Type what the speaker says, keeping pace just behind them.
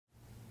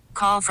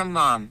Call from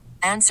mom.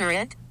 Answer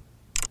it.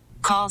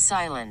 Call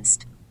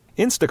silenced.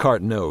 Instacart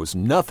knows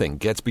nothing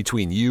gets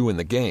between you and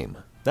the game.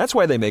 That's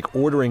why they make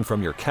ordering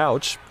from your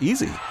couch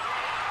easy.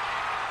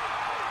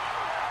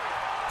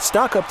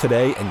 Stock up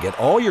today and get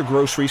all your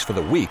groceries for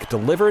the week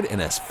delivered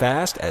in as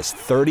fast as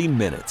 30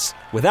 minutes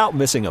without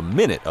missing a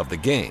minute of the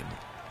game.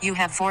 You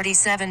have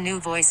 47 new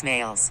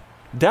voicemails.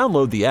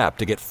 Download the app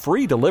to get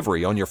free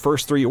delivery on your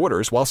first 3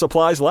 orders while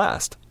supplies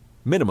last.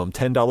 Minimum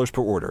 $10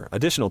 per order.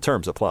 Additional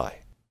terms apply.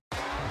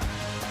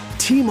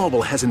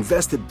 T-Mobile has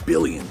invested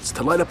billions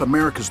to light up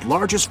America's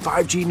largest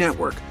 5G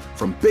network,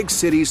 from big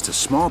cities to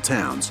small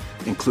towns,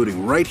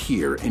 including right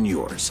here in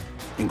yours.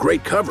 And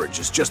great coverage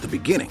is just the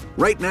beginning.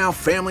 Right now,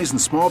 families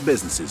and small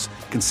businesses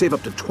can save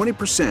up to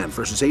 20%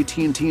 versus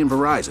AT&T and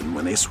Verizon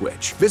when they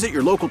switch. Visit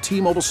your local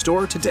T-Mobile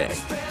store today.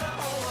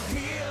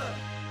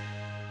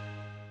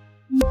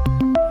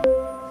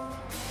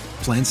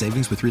 Plan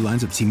savings with 3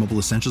 lines of T-Mobile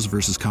Essentials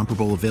versus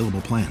comparable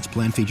available plans.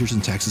 Plan features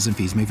and taxes and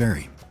fees may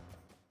vary.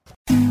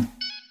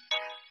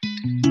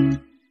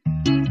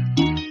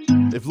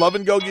 If Love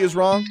and Gogi is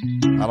wrong,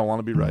 I don't want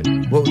to be right.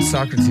 What would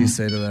Socrates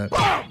say to that?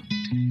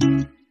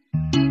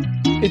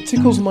 It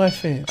tickles my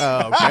fancy.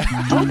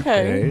 Oh,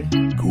 okay.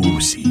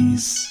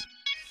 Goosies.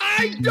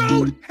 I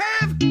don't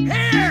have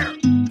hair!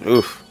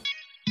 Oof.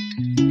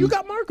 You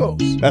got Marcos.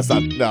 That's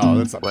not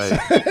Wait.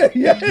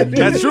 Yeah,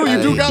 That's true,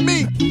 you do got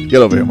me.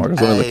 Get over here, Marcus.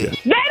 Let me look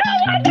at you.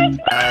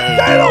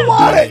 They don't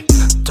want it!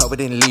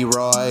 Tobin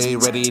Leroy,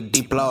 ready to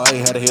deploy.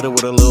 Had to hit it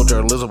with a little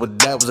journalism, but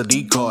that was a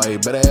decoy.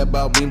 Better have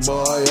about me,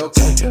 boy.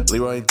 Okay,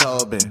 Leroy and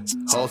Tobin,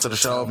 hold to the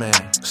show, man.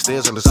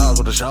 Still on the sauce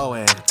with the show,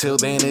 and till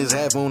then it's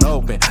half moon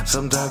open.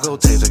 Sometimes go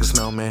taste like a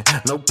snowman.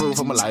 No proof,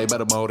 I'm a lie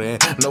about a motor.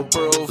 No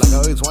proof, like I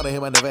always wanted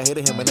him. I never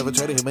hated him, I never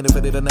traded him. And if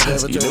I did, I never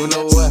ever traded him. You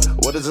know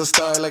what is a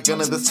star? Like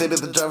another city,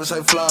 the driver's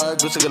side floor.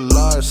 Wish I could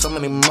large, so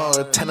many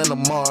more. 10 in the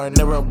more,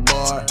 never a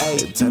bar.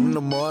 Ayy, 10 in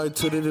the more,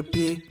 2 to the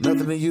P.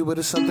 Nothing to you, but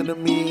it's something to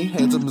me.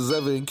 Handsome as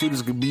ever and cute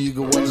as can be. You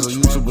can watch us on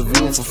YouTube and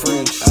view it for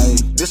free.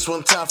 Ayy, this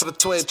one time for the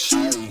Twitch.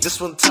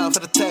 This one time for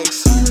the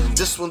text.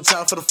 This one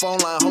time for the phone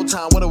line. Whole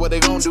time, wonder what they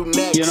gonna do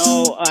next. You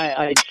know,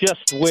 I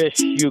just wish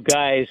you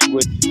guys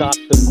would stop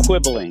the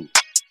quibbling.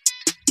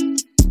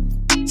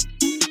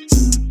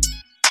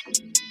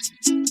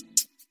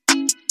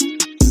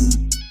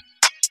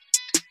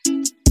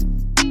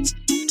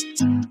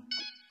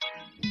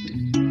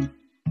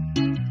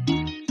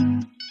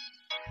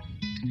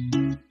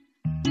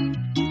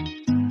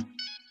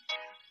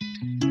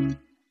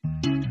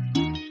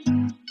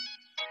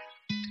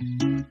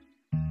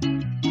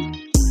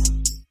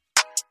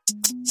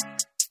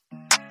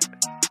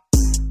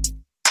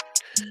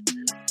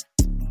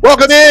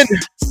 Welcome in.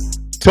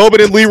 Tobin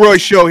and Leroy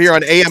show here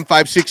on AM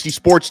 560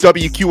 Sports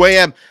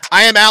WQAM.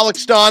 I am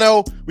Alex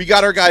Donn. We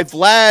got our guy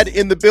Vlad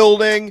in the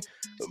building.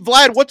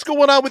 Vlad, what's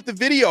going on with the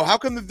video? How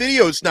come the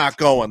video's not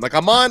going? Like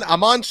I'm on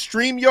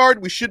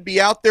StreamYard. We should be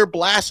out there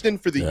blasting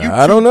for the YouTube.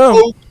 I don't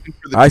know. And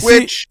for the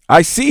Twitch.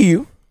 I see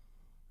you.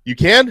 You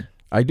can?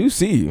 I do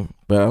see you,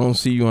 but I don't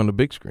see you on the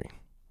big screen.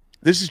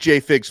 This is Jay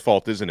Fig's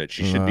fault, isn't it?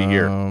 She should be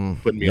here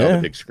putting me on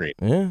the big screen.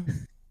 Yeah.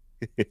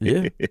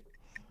 Yeah.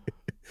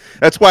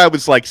 That's why I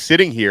was like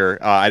sitting here.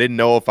 I didn't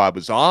know if I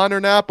was on or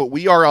not, but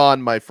we are on,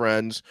 my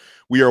friends.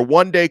 We are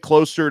one day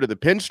closer to the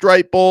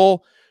Pinstripe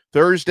Bowl.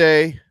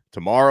 Thursday,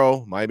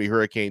 tomorrow, Miami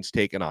Hurricanes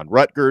taking on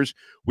Rutgers.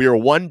 We are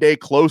one day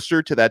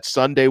closer to that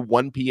Sunday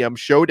 1 p.m.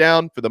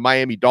 showdown for the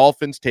Miami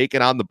Dolphins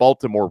taking on the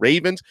Baltimore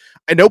Ravens.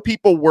 I know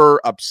people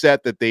were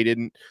upset that they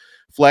didn't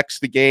flex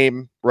the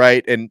game,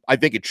 right? And I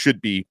think it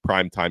should be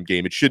primetime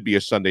game. It should be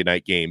a Sunday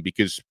night game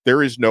because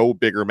there is no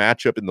bigger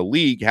matchup in the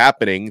league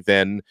happening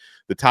than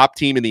the top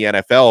team in the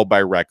NFL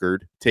by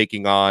record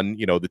taking on,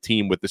 the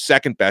team with the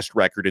second best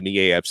record in the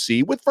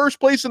AFC with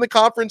first place in the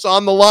conference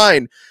on the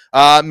line.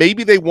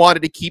 Maybe they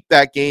wanted to keep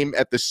that game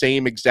at the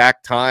same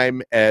exact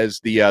time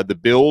as the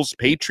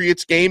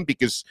Bills-Patriots game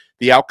because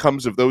the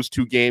outcomes of those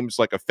two games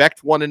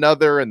affect one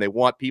another, and they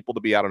want people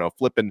to be,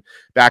 flipping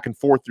back and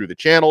forth through the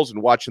channels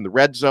and watching the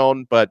red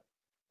zone. But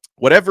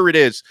whatever it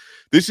is,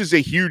 this is a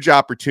huge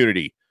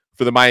opportunity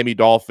for the Miami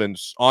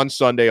Dolphins on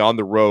Sunday on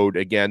the road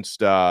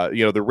against,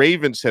 the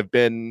Ravens have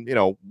been,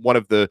 one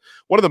of the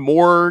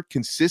more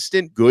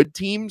consistent good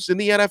teams in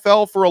the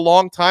NFL for a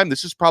long time.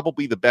 This is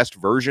probably the best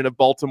version of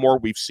Baltimore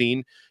we've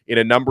seen in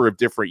a number of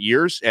different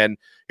years. And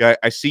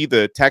I see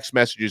the text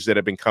messages that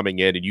have been coming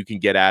in, and you can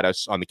get at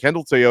us on the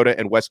Kendall Toyota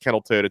and West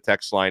Kendall Toyota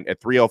text line at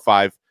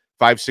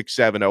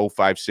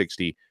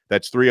 305-567-0560.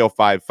 That's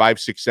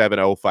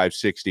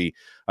 305-567-0560.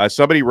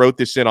 Somebody wrote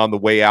this in on the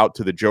way out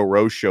to the Joe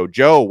Rose show.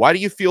 Joe, why do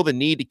you feel the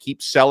need to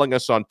keep selling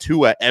us on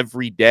Tua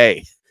every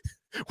day?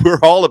 We're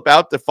all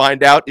about to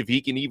find out if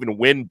he can even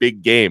win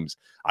big games.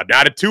 I'm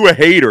not a Tua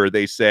hater,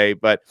 they say,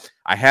 but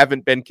I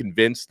haven't been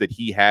convinced that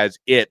he has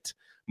it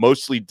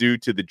mostly due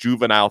to the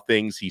juvenile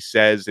things he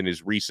says in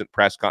his recent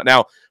press con.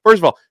 Now, first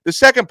of all, the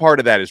second part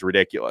of that is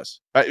ridiculous.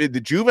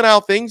 The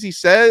juvenile things he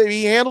said,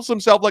 he handles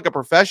himself like a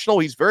professional.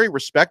 He's very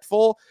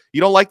respectful.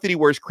 You don't like that he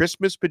wears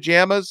Christmas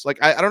pajamas?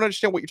 Like, I don't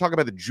understand what you're talking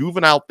about, the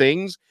juvenile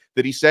things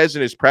that he says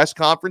in his press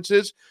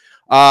conferences.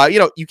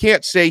 You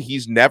can't say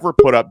he's never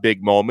put up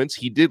big moments.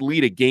 He did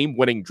lead a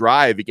game-winning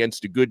drive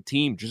against a good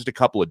team just a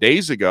couple of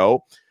days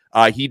ago.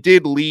 He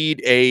did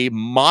lead a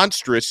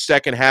monstrous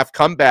second-half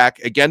comeback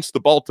against the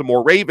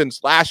Baltimore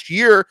Ravens last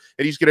year,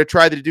 and he's going to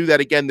try to do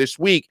that again this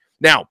week.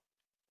 Now,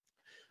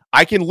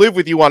 I can live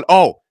with you on,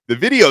 the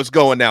video's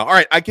going now. All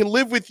right, I can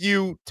live with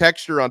you,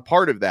 Texture, on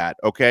part of that,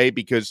 okay?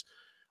 Because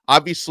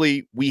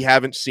obviously we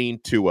haven't seen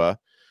Tua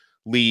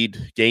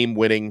lead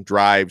game-winning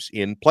drives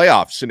in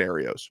playoff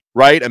scenarios,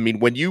 right? I mean,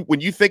 when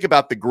you think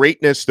about the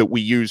greatness that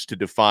we use to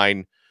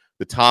define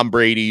the Tom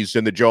Bradys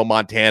and the Joe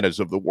Montanas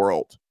of the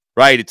world,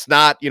 right? It's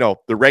not,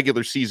 the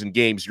regular season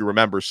games you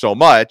remember so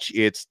much.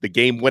 It's the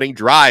game-winning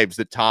drives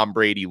that Tom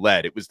Brady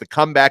led. It was the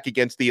comeback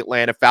against the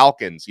Atlanta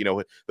Falcons,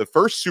 the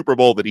first Super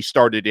Bowl that he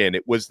started in.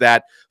 It was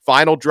that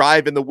final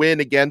drive in the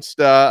win against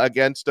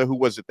who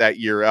was it that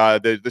year?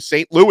 The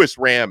St. Louis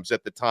Rams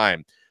at the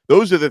time.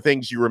 Those are the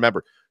things you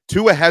remember.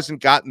 Tua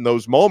hasn't gotten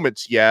those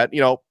moments yet.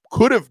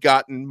 Could have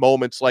gotten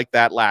moments like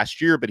that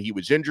last year, but he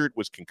was injured,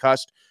 was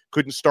concussed,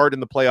 couldn't start in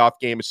the playoff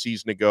game a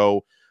season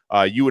ago.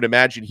 You would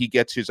imagine he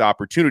gets his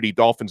opportunity.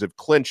 Dolphins have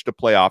clinched a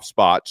playoff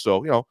spot.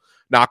 So,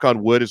 knock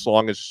on wood, as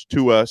long as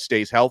Tua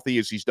stays healthy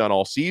as he's done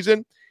all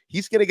season,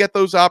 he's going to get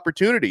those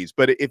opportunities.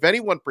 But if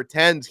anyone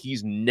pretends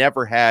he's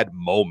never had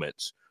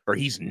moments or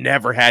he's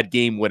never had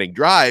game-winning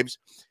drives,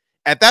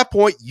 at that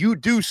point, you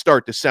do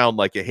start to sound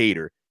like a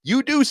hater.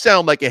 You do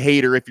sound like a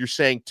hater if you're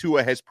saying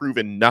Tua has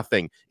proven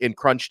nothing in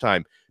crunch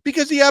time,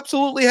 because he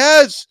absolutely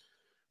has.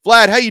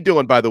 Vlad, how you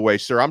doing, by the way,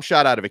 sir? I'm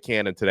shot out of a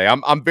cannon today.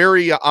 I'm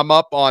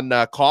up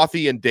on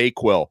coffee and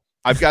Dayquil.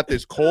 I've got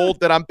this cold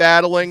that I'm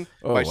battling.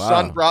 My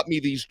son brought me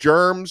these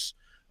germs,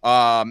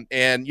 and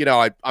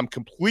I'm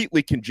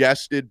completely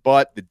congested.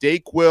 But the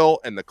Dayquil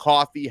and the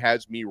coffee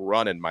has me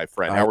running, my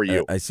friend. How are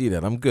you? I see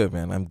that. I'm good,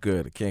 man. I'm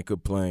good. I can't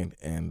complain.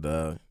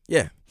 And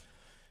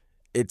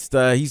it's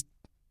he's.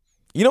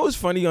 What's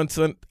funny on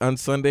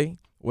Sunday?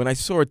 When I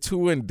saw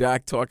Tua and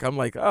Dak talk, I'm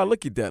like,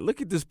 look at that.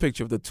 Look at this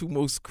picture of the two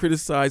most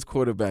criticized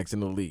quarterbacks in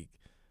the league.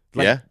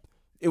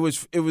 It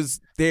was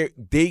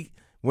they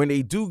when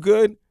they do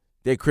good,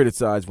 they're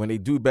criticized. When they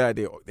do bad,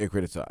 they're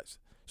criticized.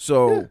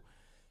 So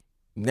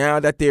now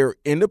that they're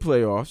in the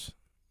playoffs,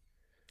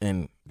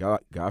 and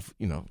God,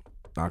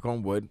 knock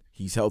on wood,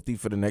 he's healthy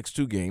for the next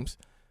two games.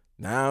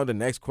 Now the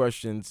next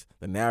questions,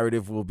 the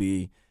narrative will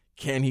be,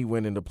 can he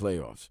win in the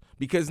playoffs?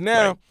 Because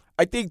now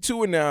I think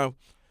Tua now.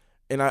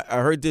 And I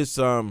heard this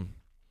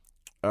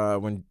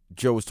when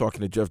Joe was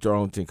talking to Jeff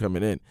Darlington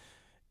coming in.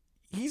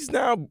 He's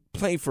now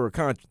playing for a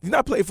contract. He's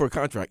not playing for a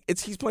contract.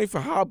 He's playing for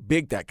how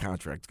big that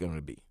contract's going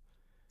to be.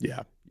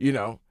 Yeah.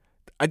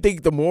 I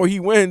think the more he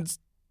wins,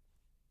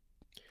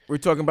 we're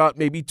talking about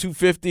maybe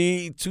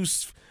 250,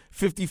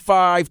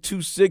 255,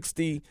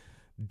 260.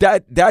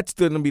 That's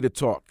going to be the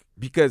talk,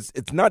 because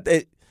it's not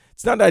that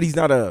he's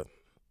not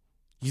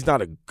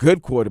a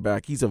good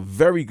quarterback. He's a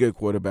very good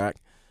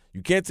quarterback.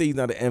 You can't say he's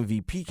not an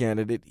MVP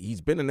candidate. He's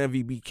been an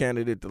MVP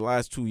candidate the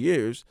last 2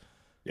 years.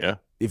 Yeah.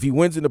 If he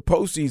wins in the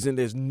postseason,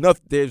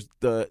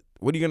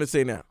 what are you going to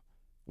say now?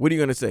 What are you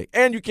going to say?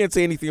 And you can't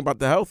say anything about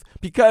the health,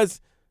 because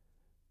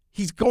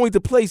he's going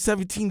to play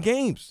 17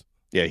 games.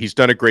 Yeah, he's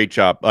done a great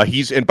job.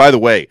 And by the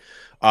way,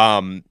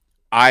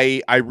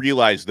 I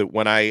realize that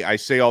when I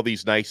say all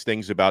these nice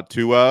things about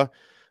Tua,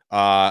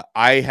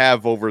 I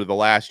have, over the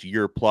last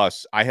year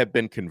plus, I have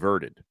been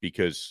converted,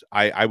 because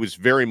I was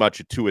very much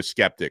a Tua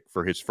skeptic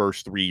for his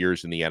first 3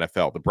 years in the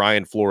NFL, the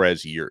Brian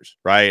Flores years,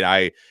 right?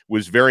 I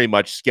was very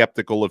much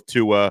skeptical of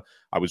Tua.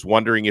 I was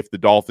wondering if the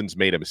Dolphins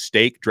made a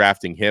mistake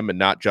drafting him and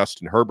not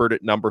Justin Herbert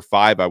at number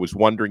 5. I was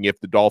wondering if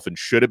the Dolphins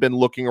should have been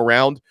looking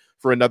around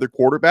for another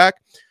quarterback.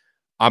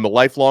 I'm a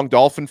lifelong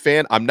Dolphin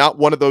fan. I'm not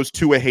one of those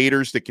Tua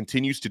haters that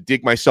continues to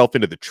dig myself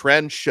into the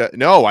trench.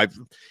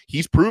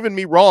 He's proven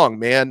me wrong,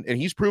 man, and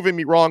he's proven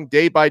me wrong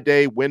day by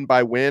day, win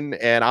by win,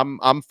 and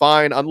I'm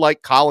fine.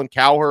 Unlike Colin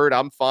Cowherd,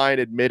 I'm fine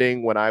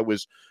admitting when I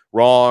was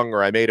wrong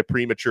or I made a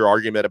premature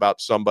argument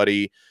about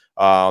somebody.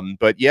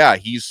 But yeah,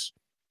 he's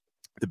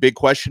the big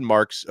question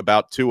marks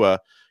about Tua.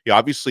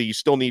 Obviously, you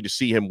still need to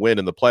see him win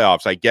in the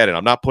playoffs. I get it.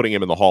 I'm not putting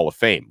him in the Hall of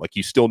Fame. Like,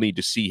 you still need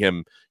to see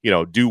him,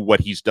 do what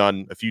he's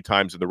done a few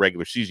times in the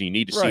regular season. You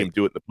need to see him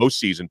do it in the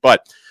postseason.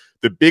 But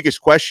the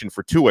biggest question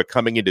for Tua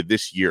coming into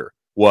this year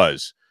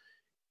was,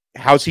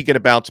 how's he going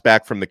to bounce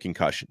back from the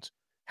concussions?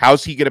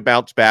 How's he going to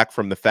bounce back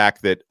from the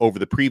fact that over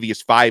the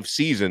previous 5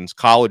 seasons,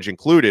 college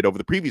included, over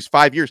the previous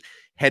 5 years,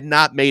 had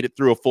not made it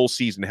through a full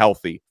season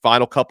healthy?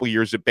 Final couple of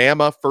years at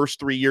Bama, first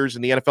 3 years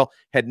in the NFL,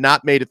 had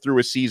not made it through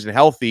a season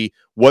healthy.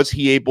 Is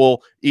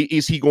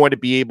he going to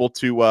be able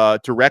to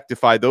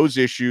rectify those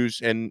issues?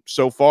 And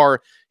so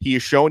far, he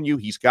has shown you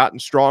he's gotten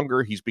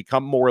stronger. He's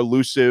become more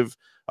elusive.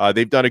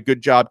 They've done a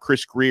good job.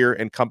 Chris Greer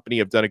and company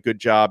have done a good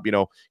job,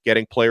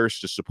 getting players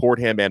to support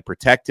him and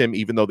protect him.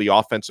 Even though the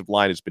offensive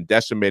line has been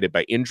decimated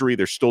by injury,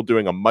 they're still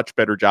doing a much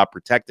better job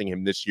protecting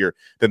him this year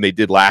than they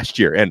did last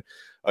year. And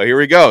here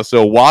we go.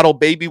 So Waddle,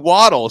 baby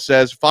Waddle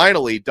says,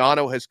 finally,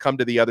 Dono has come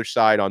to the other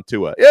side on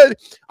Tua. Yeah,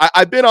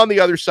 I've been on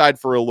the other side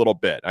for a little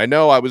bit. I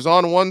know I was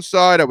on one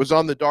side. I was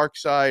on the dark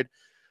side.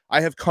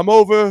 I have come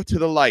over to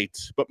the light.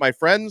 But my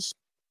friends,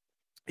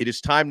 it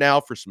is time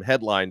now for some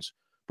headlines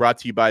brought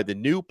to you by the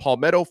new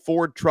Palmetto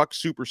Ford Truck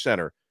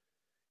Supercenter.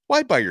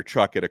 Why buy your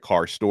truck at a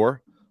car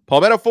store?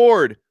 Palmetto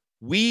Ford,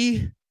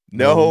 we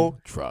know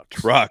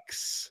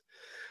trucks.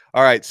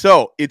 All right,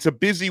 so it's a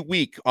busy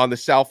week on the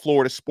South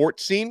Florida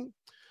sports scene.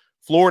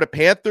 Florida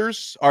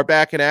Panthers are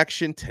back in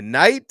action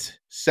tonight,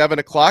 7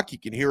 o'clock. You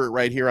can hear it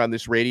right here on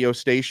this radio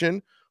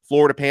station.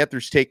 Florida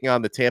Panthers taking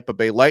on the Tampa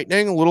Bay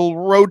Lightning. A little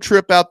road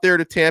trip out there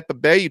to Tampa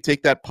Bay. You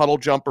take that puddle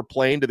jumper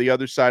plane to the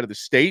other side of the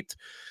state.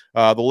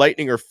 The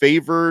Lightning are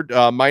favored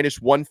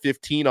minus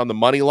 115 on the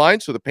money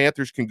line, so the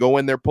Panthers can go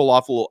in there, pull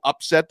off a little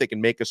upset. They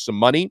can make us some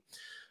money.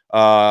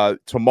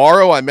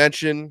 Tomorrow, I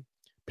mentioned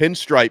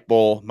Pinstripe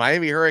Bowl.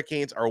 Miami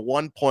Hurricanes are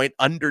 1-point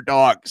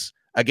underdogs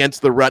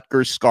against the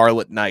Rutgers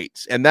Scarlet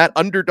Knights. And that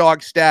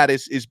underdog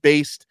status is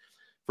based,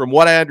 from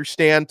what I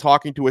understand,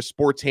 talking to a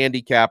sports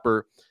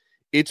handicapper,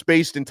 it's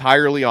based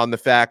entirely on the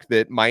fact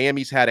that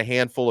Miami's had a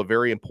handful of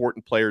very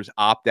important players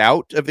opt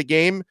out of the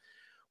game,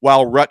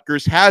 while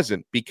Rutgers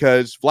hasn't,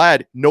 because,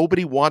 Vlad,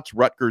 nobody wants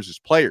Rutgers as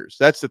players.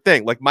 That's the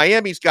thing. Like,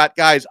 Miami's got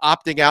guys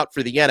opting out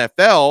for the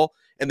NFL,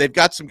 and they've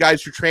got some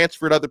guys who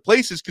transferred other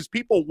places because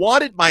people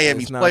wanted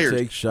Miami's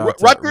players.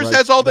 Rutgers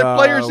has all their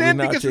players in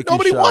because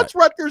nobody wants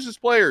Rutgers as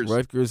players.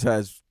 Rutgers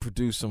has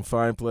produced some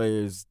fine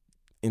players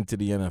into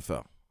the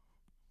NFL.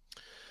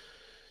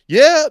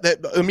 Yeah,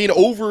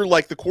 over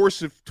like the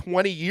course of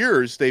 20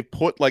 years, they've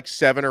put like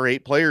 7 or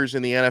 8 players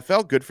in the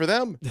NFL. Good for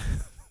them.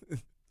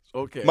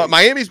 Okay.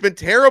 Miami's been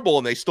terrible,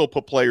 and they still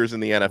put players in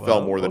the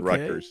NFL more than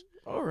Rutgers.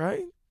 All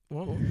right.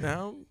 Well,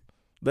 now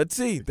let's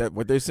see. That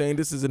what they're saying,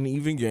 this is an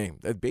even game.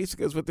 That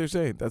basically is what they're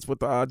saying. That's what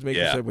the odds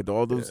makers say with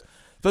all those,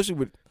 especially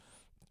with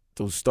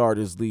those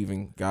starters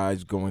leaving,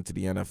 guys going to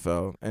the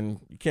NFL, and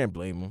you can't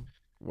blame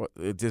them.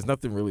 There's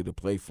nothing really to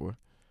play for.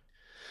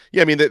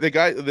 Yeah, I mean,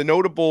 the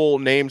notable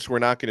names we're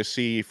not going to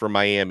see for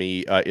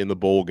Miami in the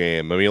bowl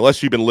game. I mean,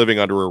 unless you've been living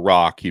under a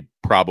rock, you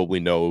probably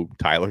know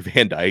Tyler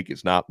Van Dyke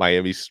is not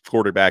Miami's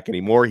quarterback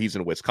anymore. He's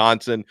in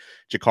Wisconsin.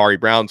 Jakari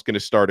Brown's going to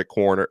start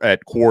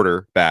at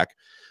quarterback.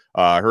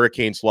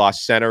 Hurricanes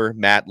lost center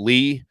Matt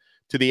Lee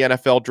to the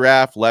NFL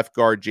draft. Left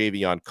guard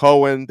Javion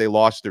Cohen. They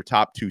lost their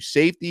top 2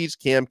 safeties,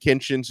 Cam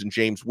Kinchins and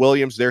James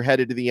Williams. They're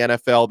headed to the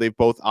NFL. They've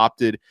both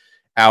opted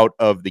out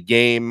of the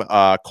game.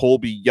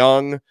 Colby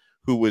Young,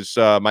 who was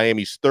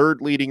Miami's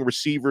 3rd leading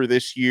receiver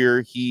this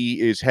year,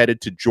 he is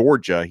headed to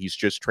Georgia. He's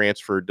just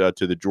transferred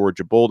to the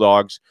Georgia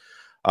Bulldogs.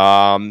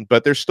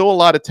 But there's still a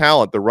lot of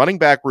talent. The running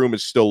back room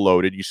is still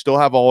loaded. You still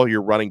have all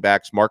your running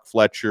backs, Mark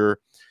Fletcher.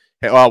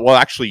 Well,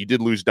 actually, you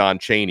did lose Don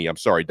Chaney. I'm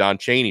sorry, Don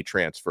Chaney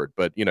transferred,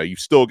 but you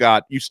still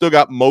got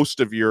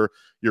most of your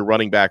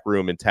running back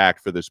room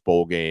intact for this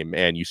bowl game,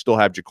 and you still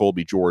have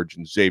Jacoby George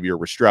and Xavier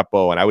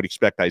Restrepo, and I would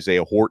expect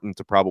Isaiah Horton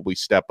to probably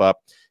step up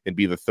and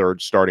be the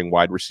 3rd starting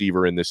wide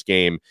receiver in this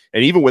game.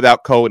 And even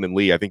without Cohen and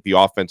Lee, I think the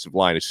offensive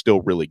line is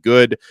still really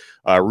good.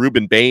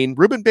 Ruben Bain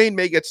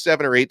may get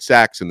 7 or 8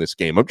 sacks in this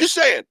game. I'm just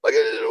saying,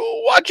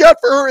 watch out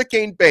for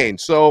Hurricane Bain.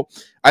 So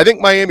I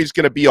think Miami's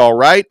going to be all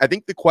right. I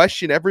think the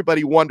question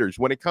everybody wonders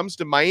when it comes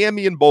to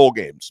Miami and bowl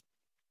games,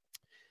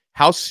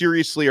 how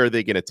seriously are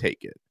they going to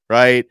take it,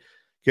 right?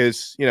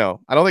 Because, I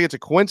don't think it's a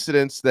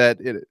coincidence that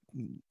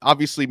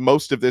obviously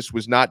most of this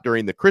was not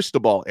during the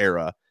Cristobal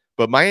era,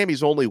 but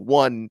Miami's only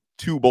won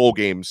 2 bowl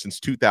games since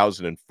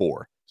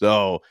 2004.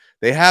 So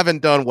they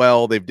haven't done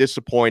well. They've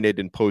disappointed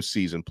in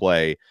postseason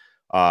play.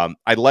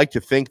 I'd like to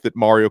think that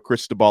Mario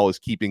Cristobal is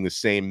keeping the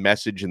same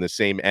message and the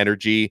same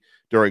energy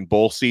during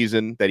bowl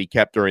season that he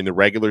kept during the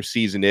regular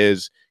season.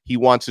 He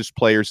wants his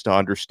players to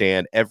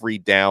understand every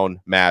down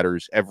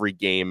matters, every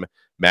game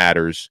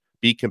matters.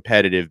 Be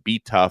competitive, be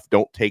tough,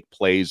 don't take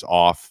plays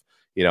off.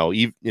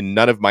 Even in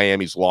none of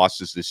Miami's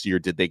losses this year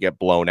did they get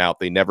blown out.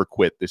 They never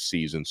quit this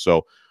season.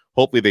 So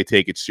hopefully they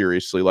take it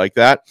seriously like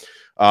that.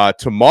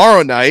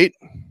 Tomorrow night,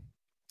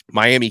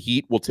 Miami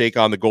Heat will take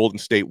on the Golden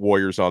State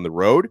Warriors on the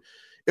road.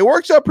 It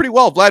works out pretty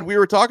well. Vlad, we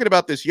were talking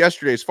about this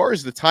yesterday as far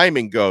as the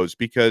timing goes,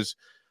 because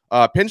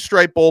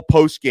Pinstripe Bowl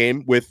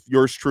post-game with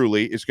yours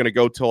truly is going to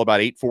go till about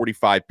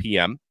 8:45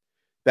 p.m.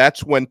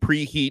 That's when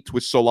preheat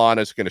with Solana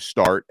is going to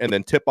start, and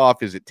then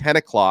tip-off is at 10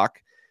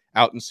 o'clock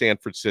out in San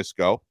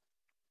Francisco.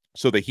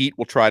 So the Heat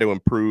will try to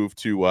improve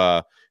to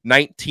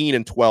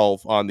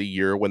 19-12 on the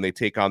year when they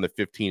take on the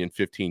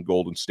 15-15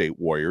 Golden State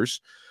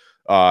Warriors.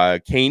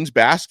 Canes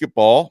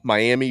basketball,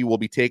 Miami will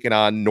be taking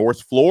on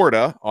North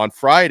Florida on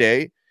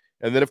Friday.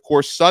 And then, of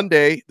course,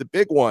 Sunday, the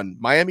big one,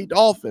 Miami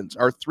Dolphins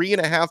are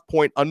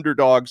 3.5-point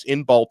underdogs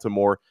in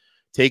Baltimore,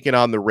 taking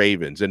on the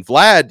Ravens. And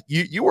Vlad,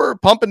 you were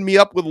pumping me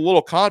up with a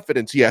little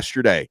confidence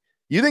yesterday.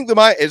 You think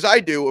as I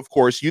do, of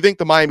course, you think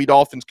the Miami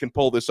Dolphins can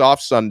pull this off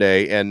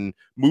Sunday and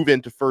move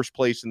into first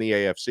place in the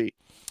AFC?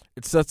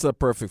 It sets up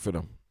perfect for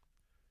them.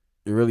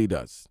 It really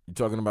does. You're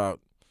talking about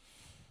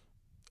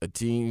a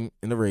team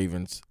in the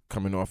Ravens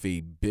coming off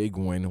a big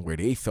win where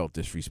they felt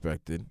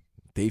disrespected.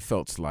 They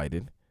felt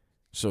slighted.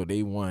 So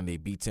they won. They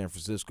beat San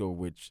Francisco,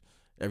 which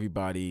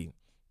everybody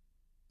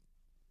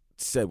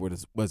said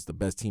was the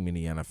best team in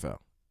the NFL.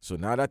 So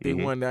now that they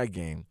won that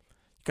game,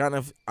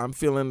 I'm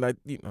feeling like,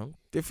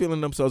 they're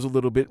feeling themselves a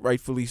little bit,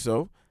 rightfully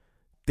so.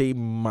 It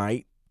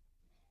might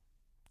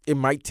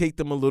take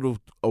them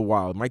a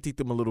while. It might take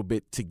them a little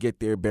bit to get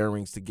their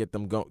bearings, to get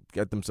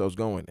themselves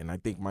going. And I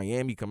think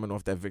Miami coming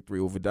off that victory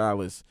over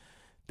Dallas,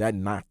 that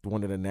knocked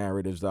one of the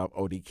narratives out.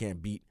 Oh, they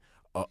can't beat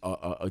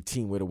a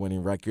team with a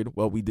winning record.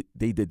 Well,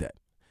 they did that.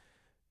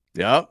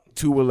 Yeah.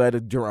 Tua led a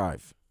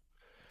drive.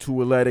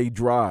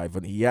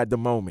 And he had the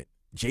moment.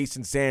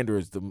 Jason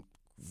Sanders, the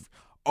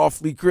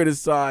awfully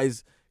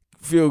criticized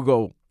field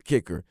goal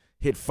kicker,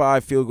 hit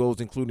 5 field goals,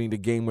 including the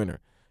game winner.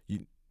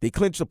 They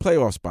clinched a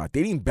playoff spot.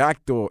 They didn't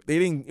backdoor.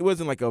 It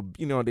wasn't like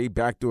they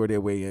backdoor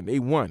their way in. They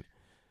won.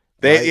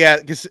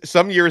 Because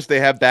some years they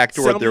have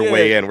backdoored their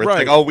way in. Where it's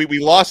like, oh, we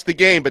lost the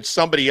game, but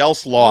somebody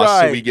else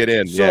lost, so we get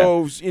in.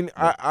 So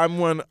I'm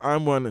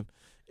one.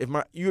 If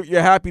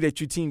you're happy that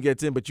your team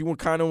gets in, but you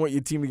kind of want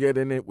your team to get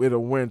in it with a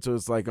win. So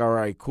it's like, all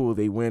right, cool,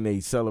 they win, they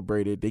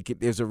celebrated.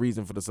 There's a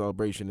reason for the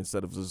celebration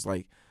instead of just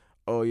like,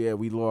 oh yeah,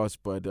 we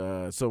lost, but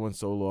so and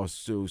so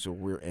lost too, so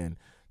we're in.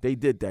 They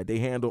did that. They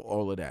handled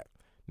all of that.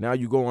 Now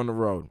you go on the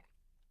road.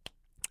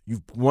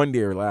 You've won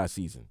there last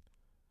season.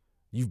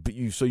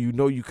 So you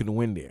know you can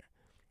win there.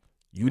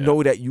 You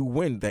know that you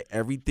win, that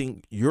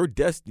everything, your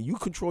destiny, you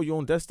control your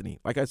own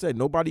destiny. Like I said,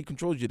 nobody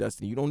controls your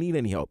destiny. You don't need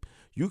any help.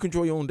 You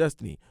control your own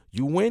destiny.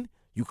 You win,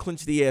 you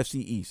clinch the AFC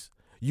East.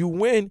 You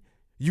win,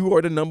 you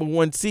are the number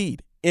 1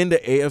 seed in the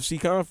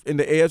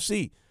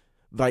AFC.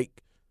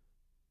 Like,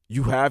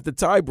 you have the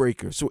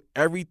tiebreaker. So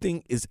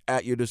everything is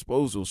at your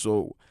disposal.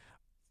 So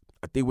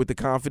I think with the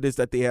confidence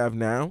that they have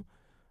now,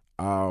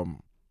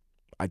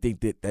 I think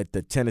that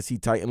the Tennessee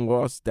Titan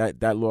loss,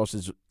 that loss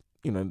is,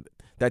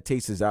 that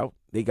taste is out.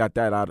 They got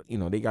that out,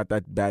 they got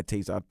that bad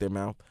taste out their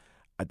mouth.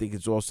 I think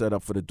it's all set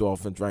up for the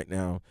Dolphins right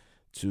now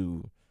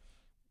to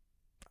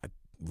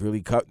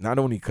really not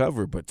only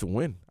cover, but to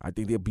win. I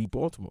think they'll beat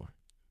Baltimore.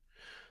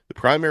 The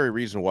primary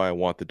reason why I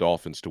want the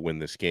Dolphins to win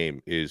this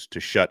game is to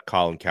shut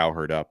Colin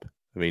Cowherd up.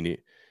 I mean, did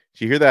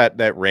you hear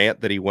that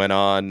rant that he went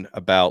on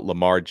about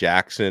Lamar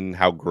Jackson,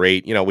 how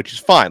great, which is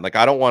fine. Like,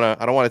 I don't want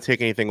to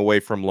take anything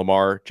away from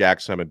Lamar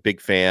Jackson. I'm a big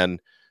fan.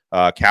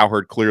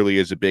 Cowherd clearly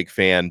is a big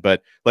fan,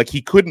 but like, he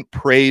couldn't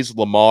praise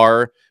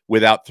Lamar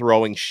without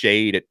throwing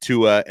shade at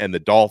Tua and the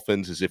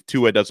Dolphins, as if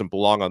Tua doesn't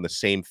belong on the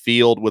same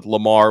field with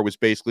Lamar, was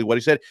basically what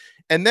he said.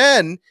 And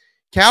then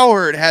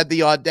Cowherd had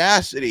the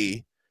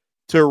audacity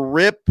to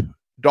rip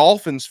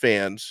Dolphins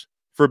fans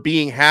for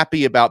being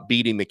happy about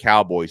beating the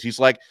Cowboys. He's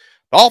like,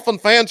 Dolphin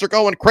fans are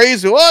going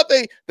crazy. What?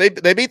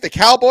 They beat the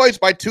Cowboys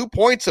by 2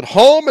 points at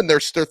home, and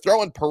they're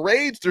throwing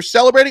parades. They're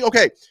celebrating.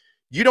 Okay,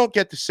 you don't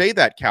get to say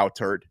that,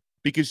 Cowturd,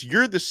 because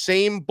you're the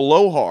same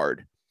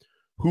blowhard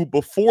who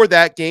before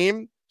that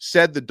game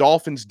said the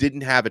Dolphins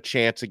didn't have a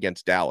chance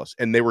against Dallas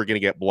and they were going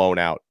to get blown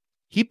out.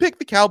 He picked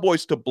the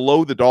Cowboys to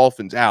blow the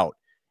Dolphins out.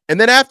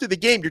 And then after the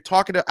game, you're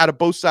talking out of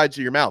both sides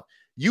of your mouth.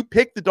 You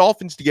picked the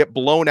Dolphins to get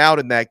blown out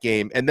in that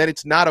game, and then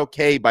it's not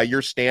okay by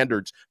your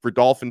standards for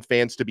Dolphin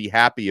fans to be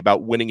happy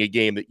about winning a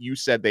game that you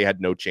said they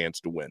had no chance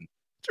to win.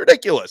 It's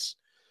ridiculous.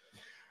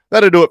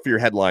 That'll do it for your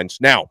headlines.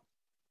 Now,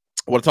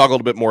 I want to talk a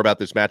little bit more about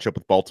this matchup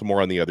with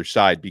Baltimore on the other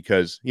side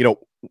because,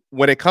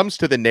 when it comes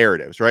to the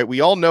narratives, right,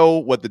 we all know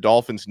what the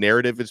Dolphins'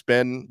 narrative has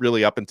been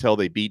really up until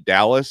they beat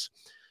Dallas.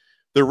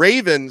 The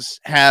Ravens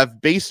have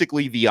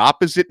basically the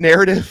opposite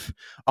narrative.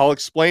 I'll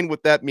explain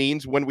what that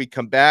means when we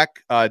come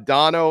back.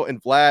 Dono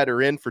and Vlad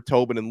are in for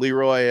Tobin and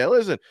Leroy. Hey,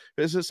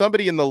 listen,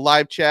 somebody in the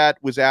live chat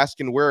was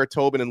asking, where are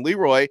Tobin and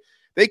Leroy?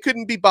 They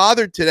couldn't be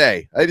bothered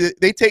today.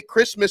 They take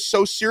Christmas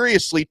so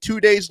seriously. 2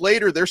 days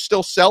later, they're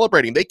still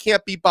celebrating. They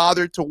can't be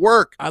bothered to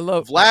work.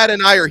 Vlad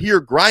and I are here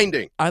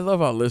grinding. I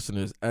love our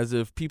listeners as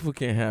if people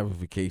can't have a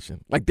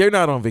vacation. Like, they're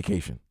not on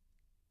vacation.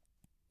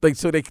 Like,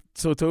 so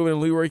Tobin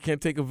and Leroy can't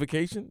take a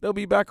vacation? They'll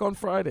be back on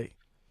Friday.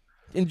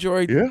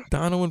 Enjoy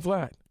Dono and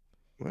Vlad.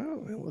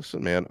 Well,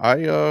 listen, man,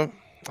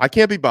 I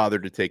can't be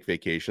bothered to take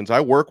vacations. I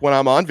work when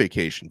I'm on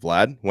vacation,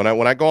 Vlad. When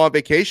I go on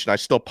vacation, I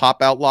still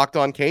pop out Locked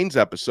on Canes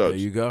episodes.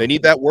 There you go. They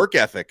need that work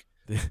ethic.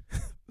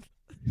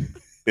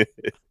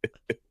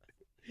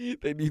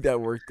 They need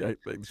that work ethic.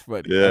 It's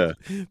funny. Yeah,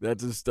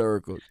 that's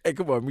hysterical. Hey,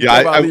 come on.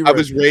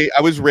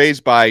 I was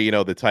raised by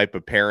the type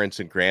of parents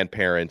and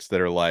grandparents that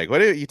are like, what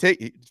do you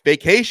take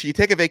vacation? You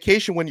take a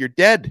vacation when you're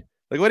dead.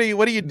 Like, what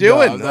are you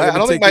doing? No, I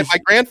don't think my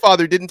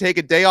grandfather didn't take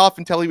a day off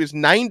until he was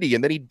 90,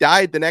 and then he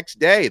died the next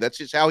day. That's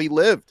just how he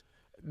lived.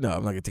 No,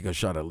 I'm not gonna take a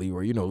shot at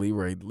Leroy.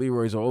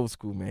 Leroy's old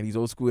school, man. He's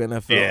old school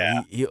NFL.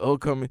 Yeah. He'll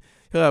come in.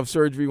 He'll have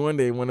surgery one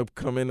day and want to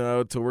come in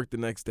to work the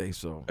next day.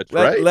 So that's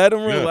right. Let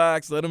them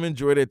relax. Let them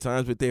enjoy their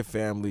times with their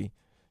family.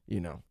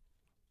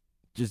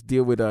 just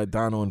deal with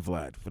Dono and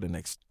Vlad for the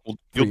next.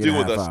 You'll deal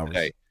with us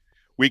today.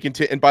 We can.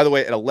 And by the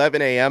way, at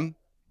 11 a.m.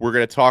 we're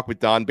going to talk with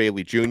Don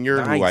Bailey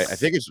Jr., who I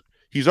think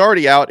he's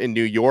already out in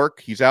New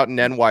York. He's out in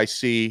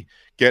NYC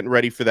getting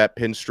ready for that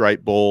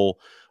Pinstripe Bowl.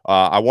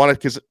 I wanted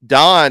because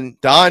Don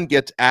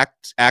gets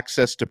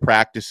access to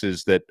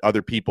practices that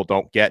other people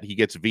don't get. He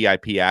gets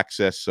VIP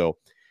access, so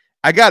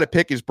I got to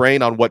pick his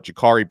brain on what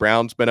Jakari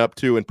Brown's been up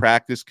to in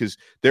practice, because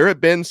there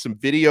have been some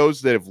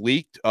videos that have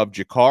leaked of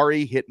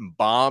Jakari hitting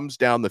bombs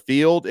down the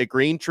field at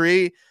Green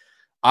Tree.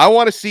 I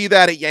want to see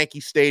that at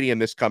Yankee Stadium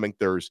this coming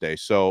Thursday.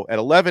 So at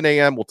 11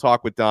 a.m., we'll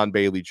talk with Don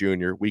Bailey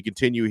Jr. We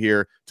continue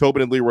here.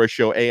 Tobin and Leroy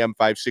Show, AM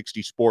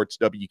 560 Sports,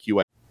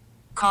 WQA.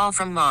 Call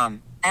from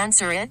mom.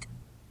 Answer it.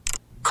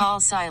 Call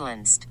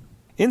silenced.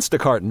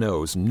 Instacart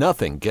knows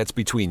nothing gets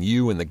between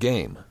you and the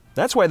game.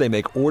 That's why they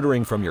make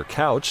ordering from your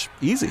couch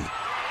easy.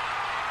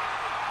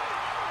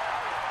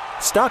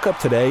 Stock up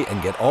today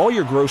and get all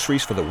your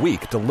groceries for the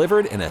week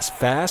delivered in as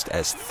fast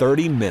as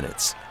 30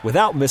 minutes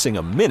without missing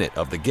a minute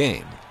of the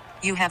game.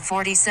 You have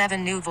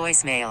 47 new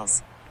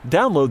voicemails.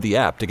 Download the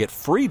app to get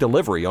free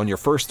delivery on your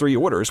first 3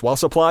 orders while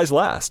supplies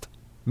last.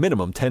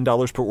 Minimum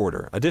 $10 per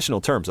order.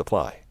 Additional terms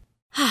apply.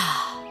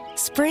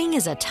 Spring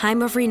is a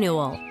time of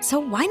renewal, so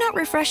why not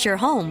refresh your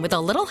home with a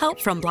little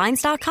help from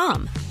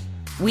Blinds.com?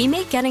 We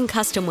make getting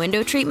custom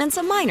window treatments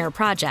a minor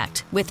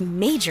project with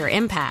major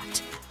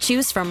impact.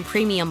 Choose from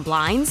premium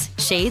blinds,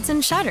 shades,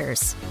 and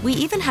shutters. We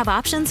even have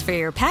options for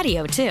your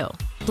patio, too.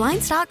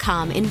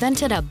 Blinds.com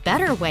invented a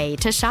better way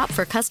to shop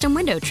for custom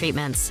window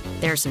treatments.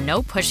 There's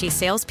no pushy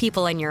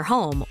salespeople in your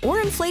home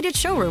or inflated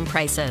showroom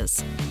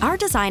prices. Our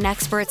design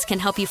experts can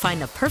help you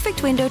find the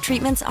perfect window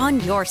treatments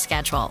on your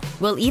schedule.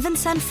 We'll even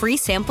send free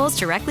samples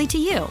directly to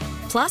you.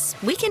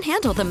 Plus, we can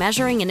handle the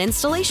measuring and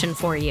installation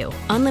for you.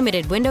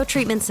 Unlimited window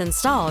treatments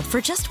installed for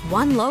just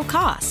one low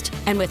cost.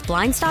 And with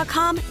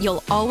Blinds.com,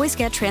 you'll always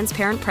get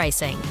transparent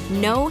pricing.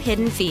 No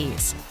hidden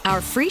fees. Our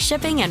free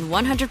shipping and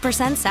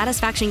 100%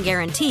 satisfaction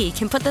guarantee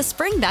can put the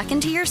spring back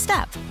into your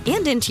step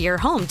and into your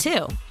home,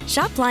 too.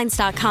 Shop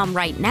Blinds.com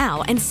right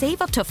now and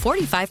save up to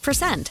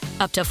 45%.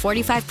 Up to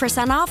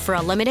 45% off for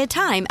a limited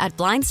time at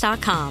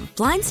Blinds.com.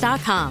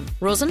 Blinds.com.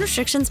 Rules and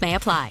restrictions may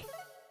apply.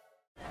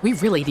 We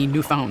really need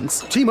new phones.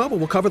 T-Mobile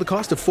will cover the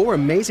cost of 4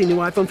 amazing new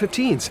iPhone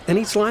 15s, and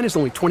each line is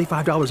only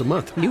 $25 a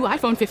month. New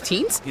iPhone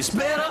 15s? It's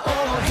better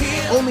over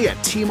here. Only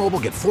at T-Mobile,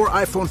 get 4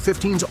 iPhone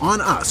 15s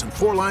on us and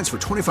 4 lines for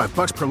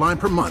 $25 per line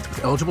per month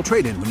with eligible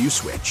trade-in when you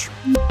switch.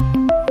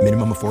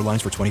 Minimum of 4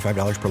 lines for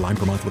 $25 per line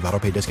per month with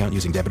autopay discount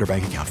using debit or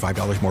bank account.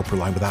 $5 more per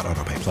line without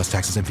autopay, plus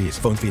taxes and fees.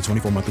 Phone fee at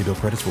 24 monthly bill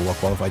credits for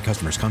well-qualified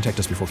customers. Contact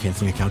us before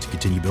canceling account to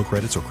continue bill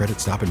credits or credit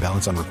stop and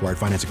balance on required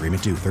finance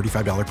agreement due.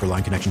 $35 per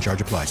line connection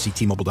charge applies. See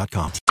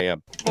T-Mobile.com.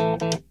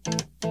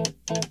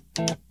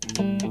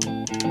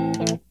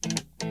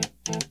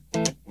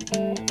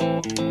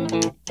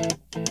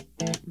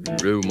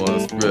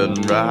 Rumors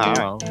spreading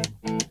round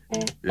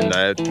in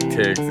that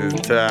Texas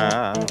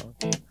town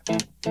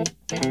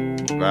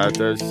about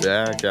the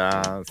shack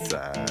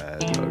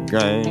outside the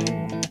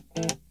game.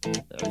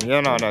 And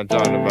you know what I'm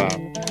talking about.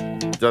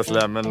 Just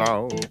let me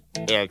know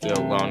if you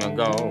wanna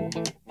go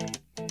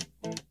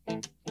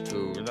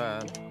to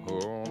that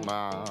whole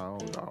mile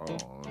on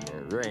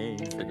the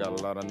range. They got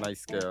a lot of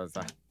nice girls.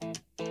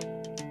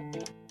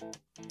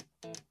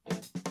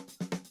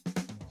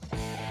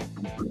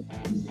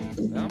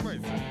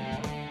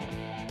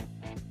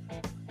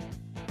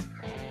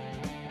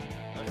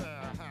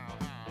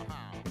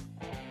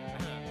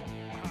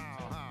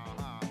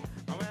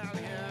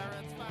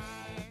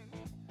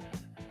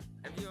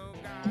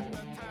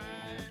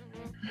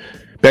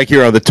 Back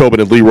here on the Tobin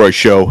and Leroy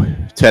Show,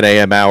 10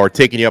 a.m. hour,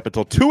 taking you up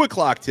until 2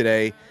 o'clock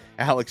today.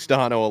 Alex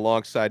Donn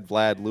alongside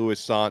Vlad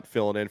Lewis-Sant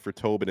filling in for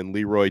Tobin and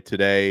Leroy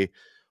today.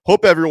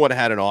 Hope everyone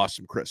had an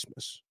awesome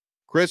Christmas.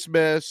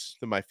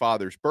 Then my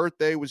father's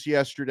birthday was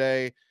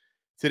yesterday.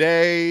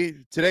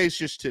 Today's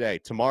just today.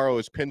 Tomorrow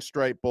is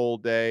Pinstripe Bowl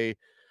day.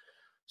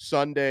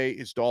 Sunday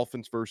is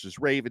Dolphins versus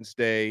Ravens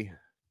day.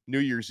 New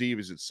Year's Eve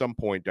is at some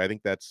point. I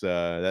think that's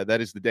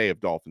that is the day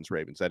of Dolphins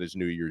Ravens. That is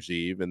New Year's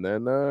Eve. And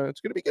then it's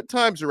going to be good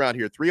times around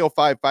here.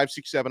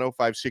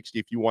 305-567-0560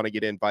 if you want to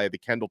get in via the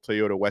Kendall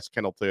Toyota, West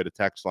Kendall Toyota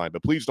text line.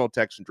 But please don't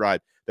text and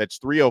drive. That's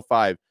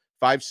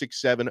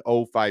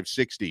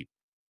 305-567-0560.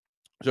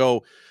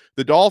 So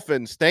the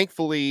Dolphins,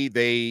 thankfully,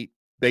 they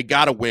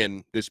got a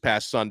win this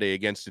past Sunday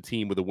against a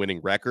team with a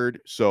winning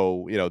record.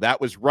 So, that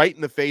was right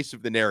in the face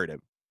of the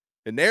narrative.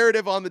 The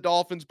narrative on the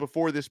Dolphins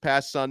before this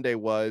past Sunday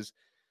was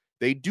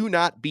they do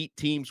not beat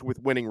teams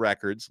with winning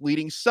records,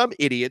 leading some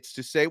idiots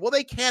to say, well,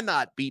 they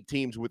cannot beat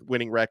teams with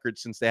winning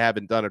records since they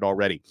haven't done it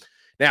already.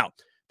 Now,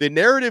 the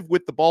narrative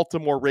with the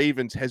Baltimore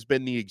Ravens has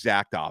been the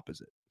exact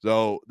opposite.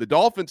 So the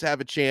Dolphins have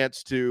a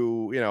chance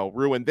to,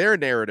 ruin their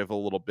narrative a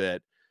little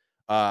bit.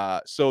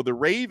 So the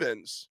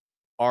Ravens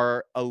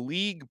are a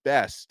league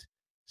best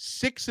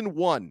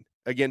 6-1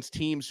 against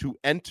teams who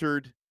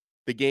entered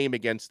the game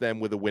against them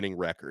with a winning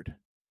record.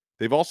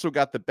 They've also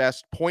got the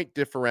best point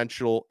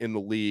differential in the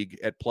league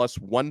at plus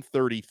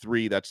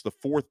 133. That's the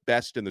 4th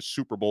best in the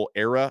Super Bowl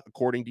era,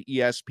 according to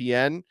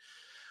ESPN.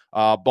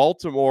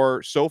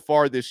 Baltimore, so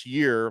far this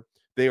year,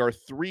 they are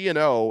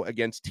 3-0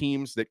 against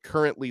teams that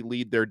currently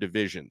lead their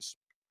divisions,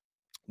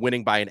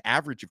 winning by an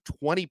average of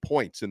 20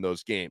 points in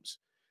those games.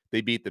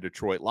 They beat the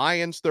Detroit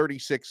Lions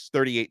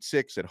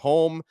 38-6 at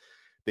home.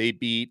 They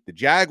beat the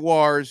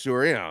Jaguars, who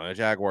are, the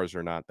Jaguars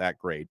are not that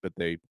great, but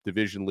they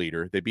division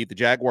leader. They beat the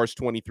Jaguars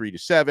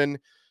 23-7,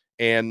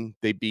 and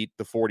they beat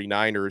the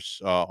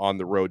 49ers on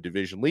the road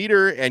division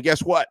leader. And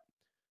guess what?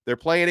 They're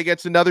playing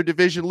against another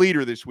division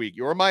leader this week.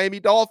 Your Miami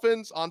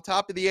Dolphins on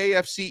top of the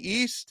AFC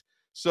East.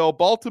 So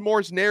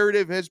Baltimore's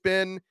narrative has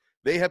been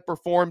they have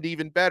performed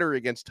even better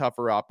against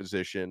tougher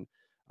opposition.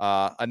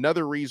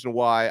 Another reason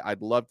why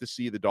I'd love to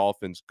see the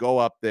Dolphins go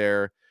up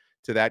there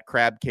to that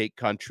crab cake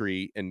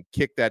country and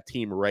kick that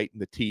team right in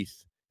the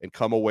teeth and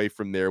come away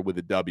from there with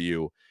a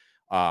W.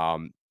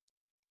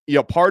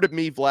 Part of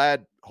me,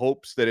 Vlad,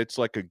 hopes that it's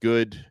like a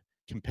good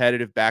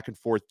competitive back and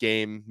forth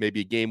game, maybe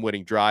a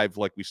game-winning drive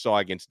like we saw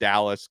against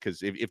Dallas,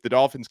 because if the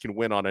Dolphins can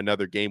win on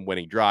another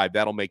game-winning drive,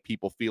 that'll make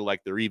people feel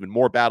like they're even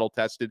more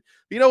battle-tested.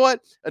 But you know what?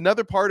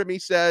 Another part of me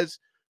says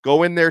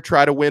go in there,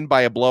 try to win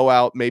by a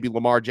blowout. Maybe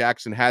Lamar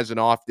Jackson has an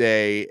off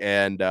day,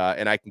 and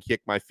I can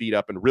kick my feet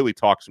up and really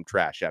talk some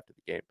trash after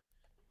the game.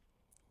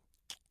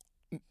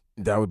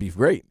 That would be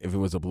great if it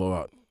was a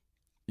blowout.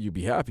 You'd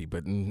be happy,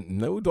 but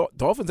no,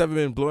 Dolphins haven't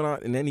been blown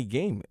out in any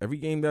game. Every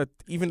game that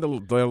even the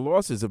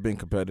losses have been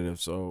competitive,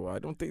 so I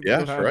don't think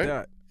they'll have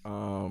that.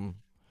 No,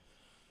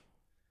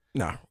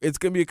 it's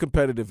going to be a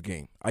competitive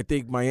game. I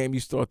think Miami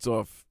starts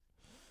off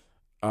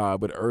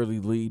with an early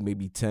lead,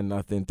 maybe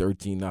 10-0,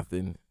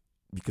 13-0,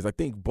 because I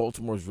think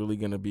Baltimore's really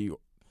going to be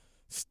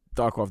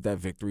stuck off that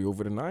victory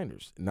over the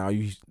Niners. Now,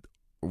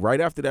 right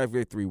after that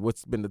victory,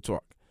 what's been the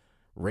talk?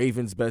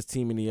 Ravens best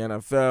team in the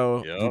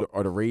NFL. Yep.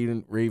 Are the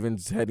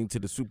Ravens heading to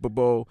the Super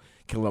Bowl?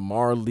 Can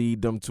Lamar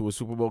lead them to a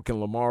Super Bowl?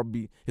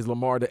 Is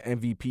Lamar the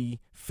MVP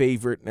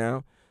favorite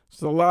now?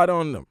 It's a lot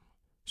on them.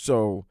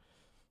 So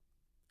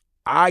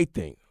I'm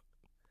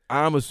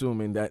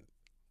assuming that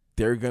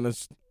they're going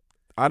to,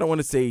 I don't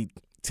want to say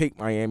take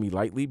Miami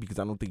lightly because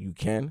I don't think you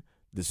can.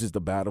 This is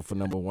the battle for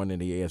number 1 in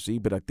the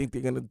AFC, but I think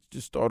they're going to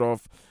just start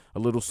off a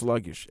little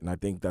sluggish. And I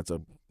think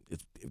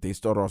if they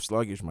start off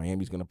sluggish,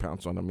 Miami's going to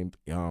pounce on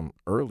them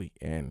early,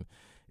 and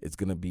it's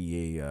going to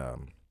be I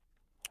think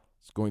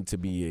it's going to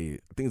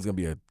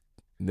be a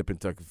nip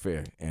and tuck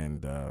affair,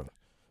 and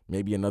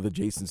maybe another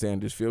Jason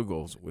Sanders field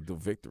goals with the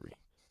victory.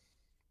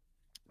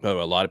 A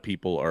lot of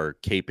people are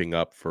caping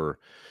up for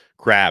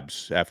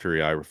crabs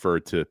after I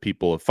referred to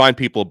fine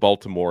people of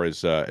Baltimore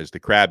as the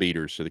crab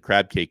eaters or the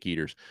crab cake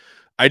eaters.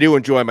 I do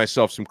enjoy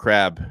myself some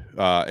crab.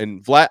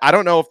 And Vlad, I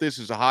don't know if this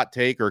is a hot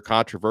take or a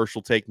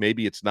controversial take.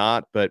 Maybe it's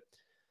not, but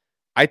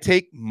I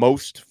take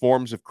most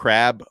forms of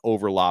crab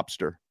over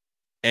lobster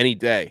any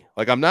day.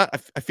 Like I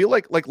feel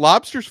like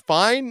lobster's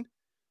fine,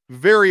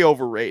 very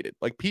overrated.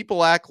 Like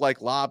people act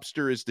like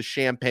lobster is the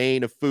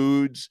champagne of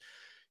foods.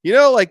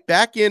 Like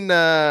back in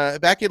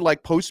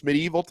like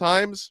post-medieval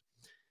times,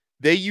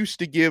 they used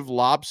to give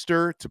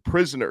lobster to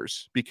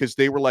prisoners because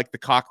they were like the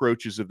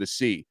cockroaches of the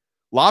sea.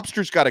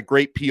 Lobster's got a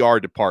great PR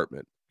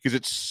department because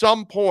at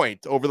some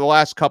point over the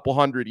last couple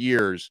hundred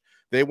years,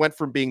 they went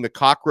from being the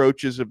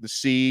cockroaches of the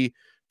sea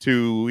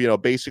to,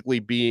 basically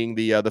being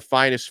the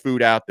finest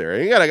food out there.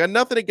 And I got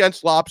nothing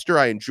against lobster.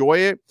 I enjoy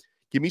it.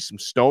 Give me some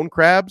stone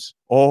crabs.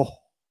 Oh,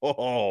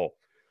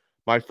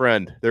 my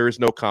friend, there is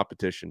no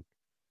competition.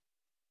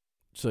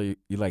 So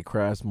you like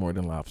crabs more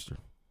than lobster?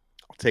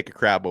 I'll take a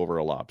crab over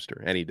a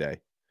lobster any day.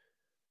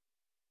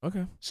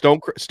 Okay.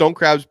 Stone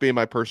crabs being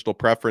my personal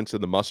preference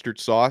in the mustard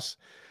sauce,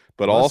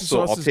 but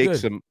also I'll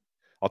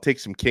take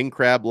some king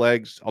crab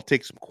legs. I'll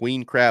take some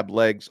queen crab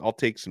legs. I'll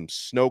take some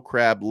snow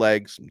crab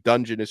legs, some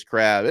Dungeness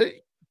crab.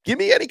 Hey, give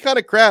me any kind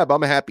of crab.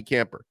 I'm a happy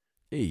camper.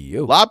 Hey,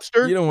 yo.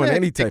 Lobster? You don't want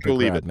any type of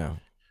crab now.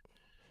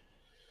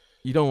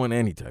 You don't want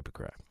any type of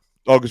crab.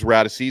 Oh, because we're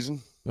out of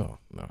season? No.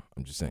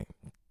 I'm just saying.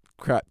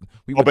 Crab.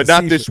 But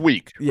not this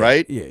week,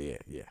 right? Yeah.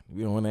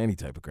 We don't want any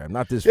type of crab.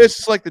 Not this week. It's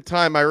week. like the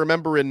time I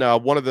remember in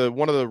one of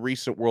the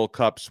recent World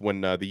Cups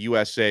when the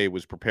USA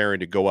was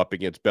preparing to go up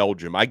against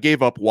Belgium. I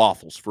gave up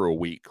waffles for a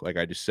week. Like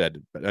I just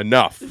said,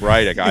 enough,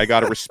 right? I got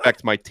to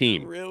respect my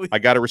team. Really? I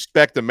got to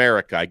respect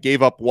America. I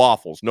gave up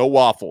waffles. No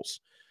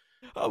waffles.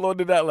 How long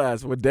did that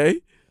last? One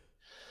day?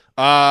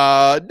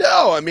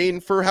 No, I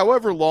mean, for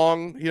however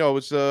long, it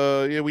was,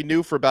 we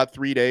knew for about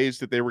 3 days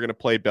that they were going to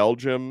play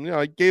Belgium.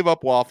 I gave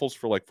up waffles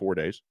for like 4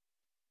 days.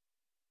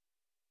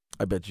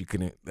 I bet you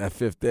couldn't. That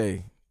 5th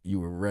day, you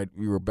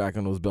were back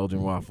on those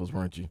Belgian waffles,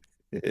 weren't you?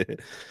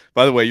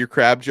 By the way, your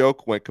crab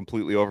joke went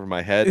completely over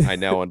my head. I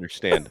now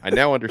understand. I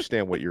now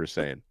understand what you were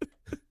saying.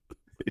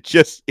 It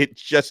just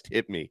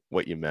hit me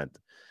what you meant.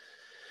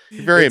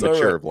 You're very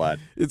immature, Vlad.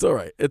 It's all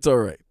right.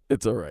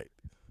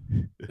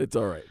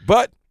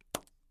 But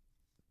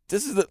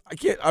this is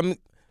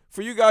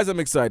for you guys, I'm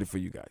excited for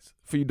you guys.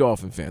 For you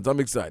Dolphin fans, I'm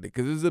excited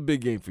because this is a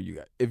big game for you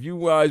guys. If you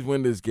guys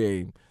win this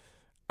game,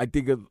 I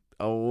think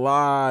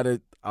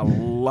a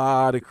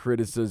lot of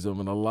criticism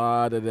and a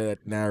lot of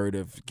that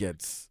narrative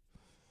gets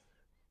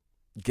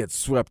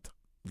swept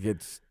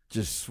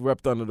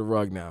under the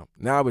rug now.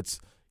 Now it's,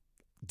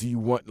 do you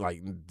want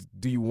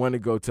to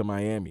go to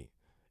Miami?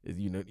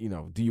 You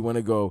know, do you want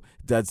to go?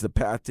 Does the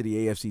path to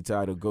the AFC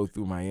title go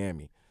through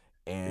Miami?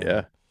 And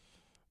yeah,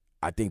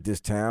 I think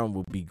this town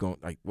will be going.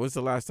 Like, what's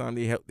the last time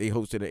they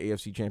hosted an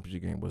AFC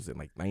Championship game? Was it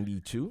like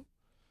 92?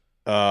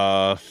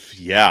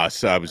 Yeah.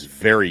 So I was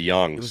very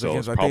young, so it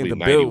was probably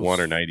 91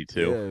 or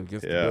 92. Yeah,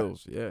 against the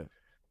Bills. Yeah.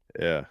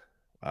 Yeah.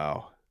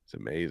 Wow, it's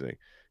amazing.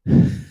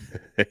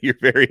 You're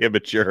very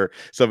immature.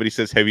 Somebody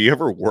says, "Have you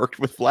ever worked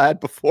with Vlad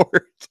before?"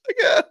 It's like,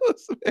 yeah,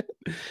 listen,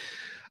 man.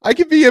 I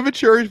can be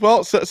immature as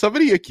well. So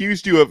somebody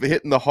accused you of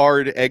hitting the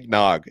hard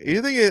eggnog.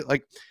 You think it,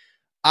 like,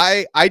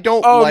 I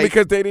don't like,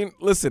 because they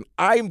didn't listen.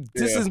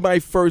 This is my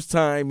first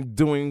time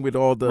doing with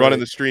all the running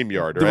the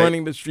StreamYard, right?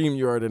 Running the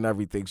StreamYard and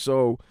everything.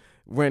 So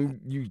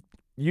when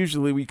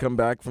usually we come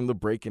back from the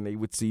break and they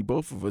would see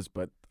both of us,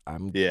 but I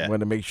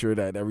want to make sure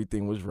that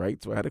everything was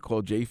right. So I had to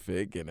call J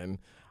Fig, and then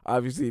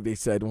obviously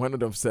one of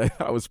them said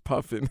I was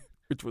puffing,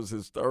 which was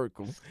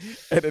hysterical,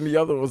 and then the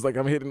other was like,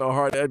 I'm hitting a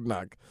hard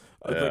eggnog.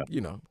 I was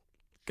like,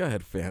 go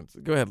ahead, fans.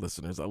 Go ahead,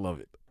 listeners. I love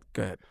it.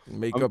 Go ahead.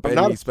 Make up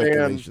any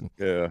speculation.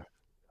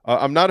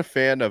 I'm not a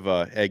fan of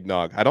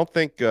eggnog. I don't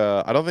think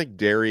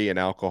dairy and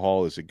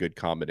alcohol is a good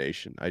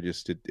combination.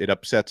 It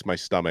upsets my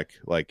stomach.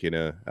 Like, I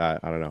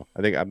don't know.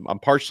 I think I'm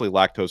partially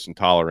lactose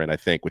intolerant, I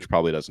think, which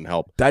probably doesn't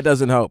help. That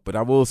doesn't help, but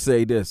I will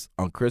say this.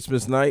 On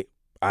Christmas night,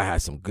 I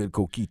had some good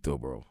coquito,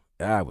 bro.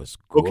 That was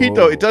good.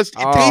 Coquito, it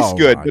tastes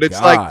good, but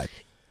it's like,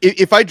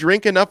 if I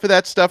drink enough of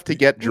that stuff to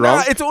get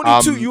drunk, it's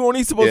only 2. You're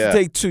only supposed to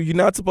take 2. You're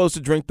not supposed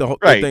to drink the whole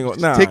thing.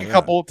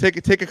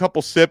 Take a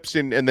couple sips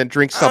and then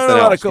drink something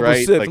else. Not a couple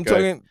right? sips. Like I'm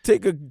talking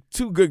take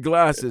 2 good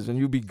glasses and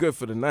you'll be good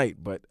for the night.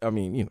 But I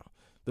mean,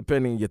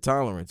 depending on your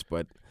tolerance.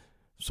 But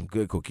some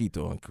good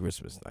coquito on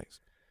Christmas nights.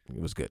 It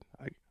was good.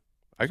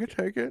 I could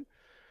take it.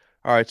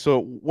 All right. So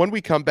when we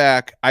come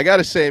back, I got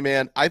to say,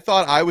 man, I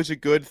thought I was a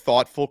good,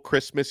 thoughtful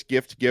Christmas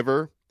gift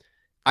giver.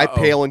 I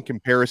pale in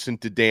comparison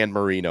to Dan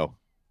Marino.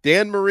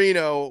 Dan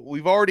Marino,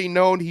 we've already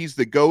known he's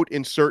the GOAT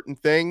in certain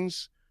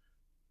things.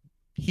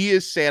 He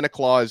is Santa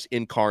Claus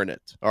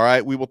incarnate. All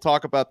right. We will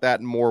talk about that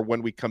and more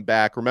when we come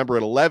back. Remember,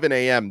 at 11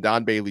 a.m.,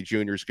 Don Bailey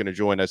Jr. is going to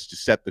join us to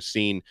set the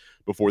scene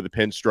before the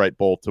Pinstripe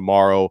Bowl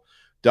tomorrow.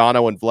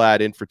 Dono and Vlad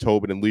in for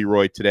Tobin and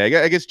Leroy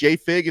today. I guess J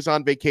Fig is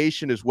on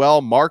vacation as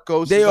well.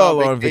 Marcos is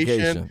on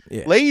vacation.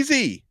 Yeah.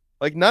 Lazy.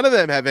 Like, none of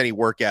them have any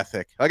work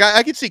ethic. Like,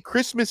 I could see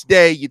Christmas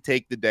Day, you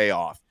take the day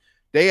off.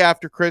 Day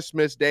after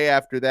Christmas, day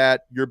after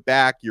that, you're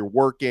back, you're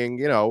working.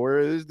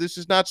 This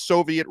is not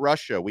Soviet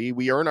Russia.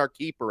 We earn our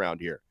keep around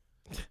here.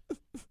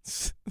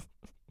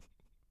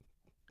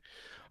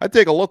 I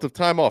take a lot of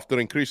time off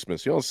during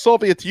Christmas.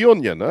 Soviet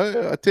Union.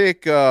 I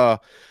take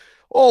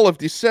all of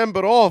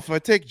December off. I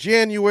take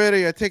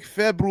January. I take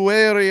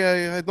February.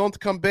 I don't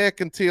come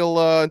back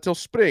until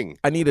spring.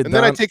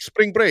 Then I take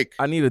spring break.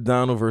 I need a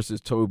Dono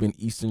versus Tobin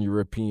Eastern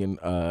European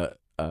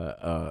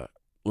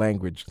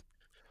language.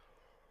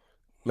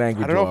 I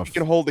don't know if you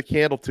can hold the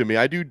candle to me.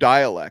 I do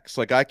dialects.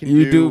 Like, I can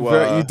you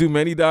do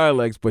many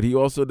dialects, but he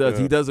also does.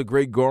 He does a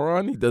great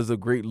Goran. He does a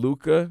great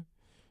Luka.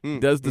 He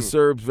does the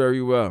Serbs very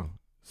well.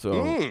 So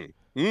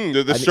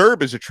the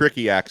Serb is a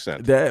tricky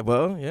accent. I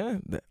want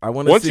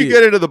to. Once you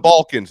get into the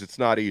Balkans, it's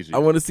not easy. I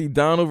want to see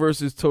Dono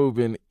versus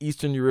Tobin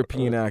Eastern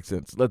European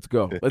accents. Let's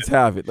go. Let's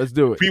have it. Let's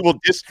do it.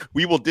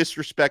 We will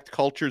disrespect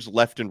cultures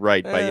left and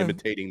right by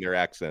imitating their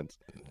accents.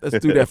 Let's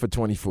do that for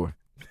 24.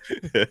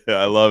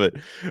 I love it.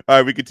 All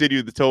right, we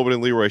continue the Tobin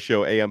and Leroy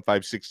Show, AM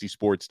 560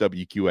 Sports,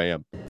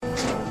 WQAM.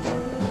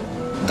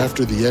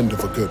 After the end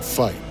of a good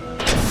fight,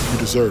 you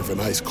deserve an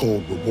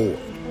ice-cold reward.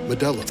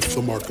 Modelo is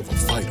the mark of a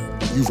fighter.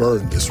 You've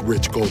earned this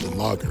rich golden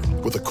lager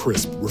with a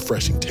crisp,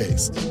 refreshing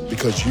taste.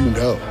 Because you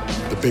know,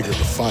 the bigger the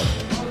fight,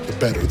 the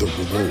better the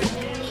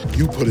reward.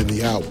 You put in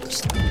the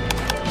hours,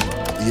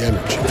 the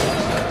energy,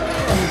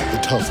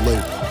 the tough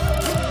labor.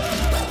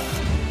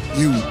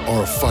 You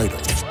are a fighter,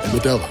 and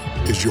Modelo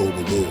is your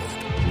reward.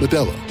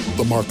 Modelo,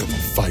 the mark of a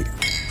fighter.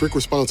 Drink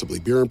responsibly.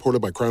 Beer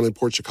imported by Crown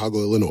Imports, Chicago,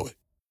 Illinois.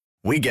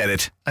 We get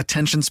it.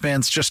 Attention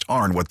spans just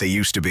aren't what they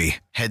used to be.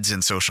 Heads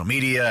in social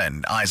media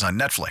and eyes on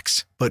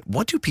Netflix. But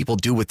what do people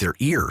do with their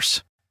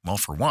ears? Well,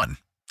 for one,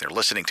 they're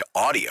listening to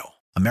audio.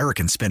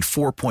 Americans spend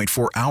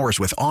 4.4 hours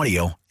with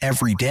audio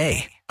every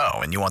day. Oh,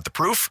 and you want the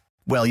proof?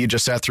 Well, you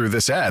just sat through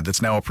this ad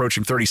that's now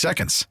approaching 30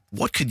 seconds.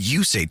 What could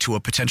you say to a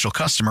potential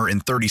customer in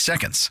 30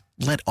 seconds?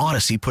 Let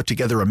Odyssey put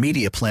together a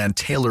media plan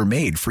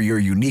tailor-made for your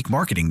unique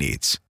marketing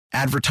needs.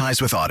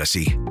 Advertise with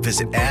Odyssey.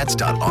 Visit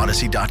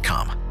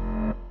ads.odyssey.com.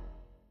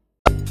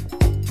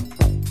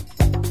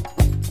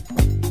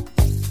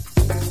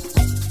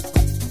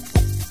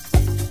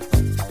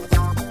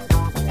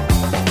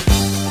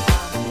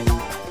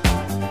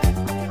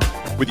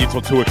 With you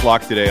till 2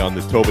 o'clock today on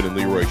the Tobin and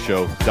Leroy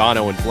Show.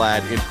 Dono and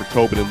Vlad in for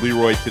Tobin and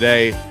Leroy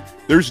today.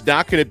 There's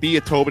not going to be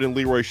a Tobin and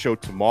Leroy show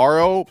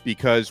tomorrow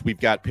because we've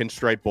got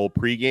Pinstripe Bowl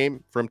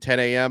pregame from 10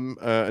 a.m.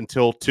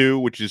 Until 2,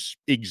 which is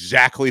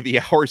exactly the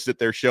hours that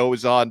their show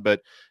is on.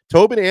 But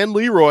Tobin and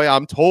Leroy,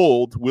 I'm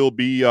told, will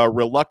be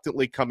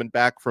reluctantly coming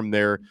back from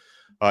their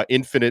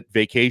infinite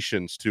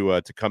vacations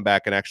to come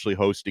back and actually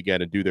host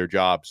again and do their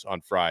jobs on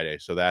Friday.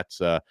 So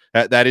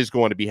that is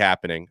going to be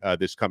happening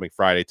this coming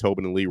Friday.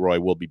 Tobin and Leroy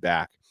will be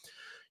back.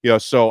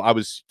 So I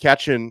was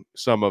catching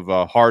some of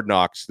Hard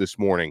Knocks this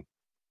morning.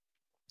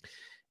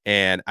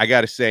 And I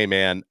got to say,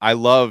 man,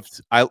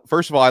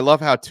 first of all, I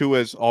love how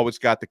Tua's always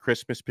got the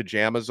Christmas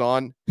pajamas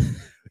on,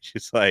 which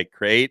is like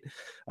great.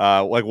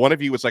 Like one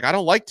of you was like, I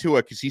don't like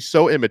Tua because he's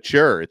so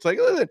immature. It's like,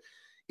 listen,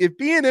 if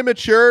being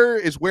immature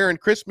is wearing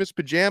Christmas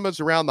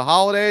pajamas around the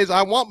holidays,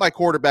 I want my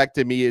quarterback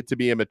to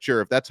be immature,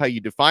 if that's how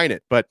you define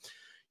it. But,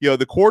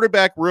 the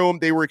quarterback room,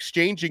 they were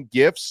exchanging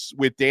gifts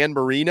with Dan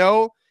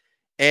Marino.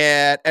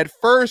 And at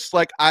first,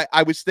 like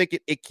I was thinking,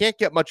 it can't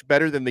get much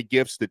better than the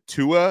gifts that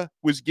Tua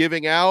was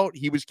giving out.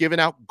 He was giving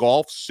out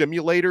golf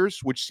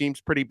simulators, which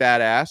seems pretty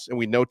badass. And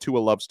we know Tua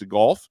loves to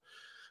golf.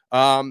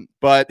 And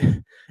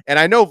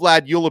I know,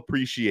 Vlad, you'll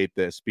appreciate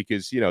this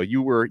because,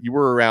 you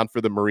were around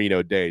for the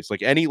Marino days. Like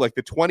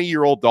the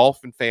 20-year-old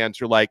Dolphin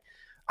fans are like,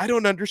 I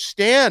don't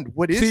understand.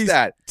 What is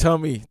that? Tell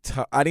me.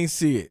 I didn't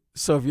see it.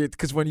 So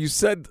because when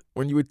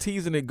you were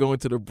teasing it going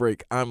to the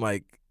break, I'm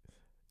like,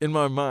 in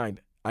my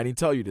mind, I didn't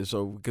tell you this,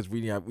 so because we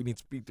didn't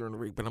speak during the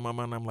break, but in my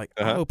mind, I'm like,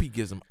 I hope he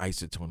gives them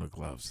Isotoner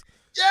gloves.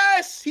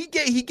 Yes, he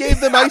gave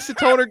them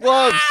Isotoner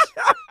gloves,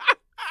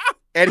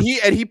 and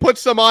he put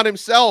some on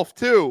himself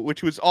too,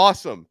 which was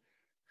awesome.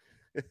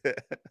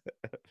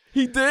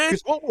 He did.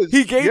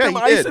 He gave them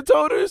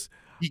Isotoners.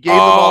 He gave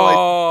them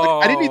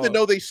all. I didn't even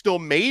know they still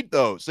made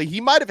those. Like he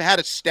might have had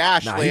a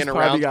stash laying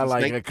around. Got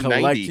like a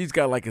collect. He's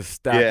got like a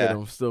stack of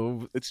them.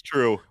 So it's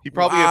true. He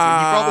probably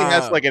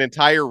has like an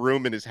entire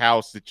room in his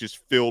house that's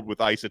just filled with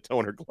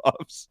Isotoner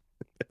gloves.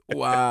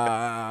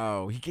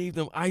 Wow, he gave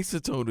them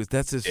Isotoners.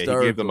 That's hysterical.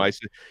 He gave them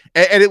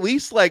and at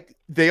least like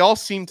they all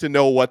seem to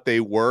know what they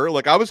were.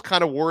 Like I was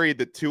kind of worried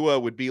that Tua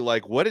would be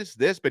like, "What is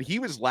this?" But he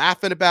was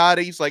laughing about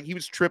it. He's like, he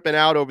was tripping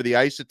out over the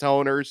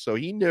Isotoners, so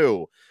he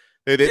knew.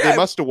 They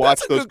must have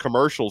watched those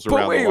commercials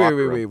around the locker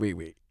room.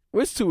 Wait.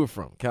 Where's Tua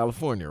from?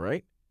 California,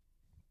 right?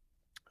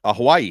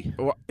 Hawaii.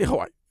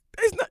 Hawaii.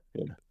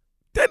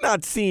 They're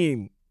not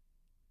seeing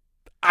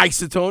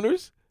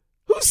Isotoners.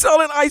 Who's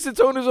selling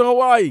Isotoners in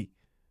Hawaii?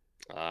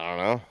 I don't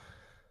know.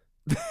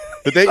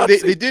 But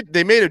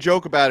they made a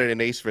joke about it in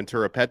Ace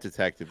Ventura: Pet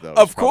Detective, though.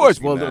 Of course.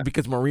 Well,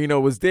 because Marino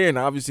was there, and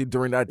obviously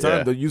during that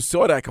time, you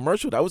saw that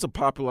commercial. That was a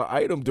popular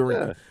item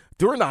during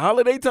the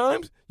holiday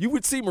times. You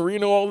would see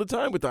Marino all the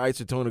time with the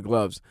Isotoner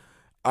gloves.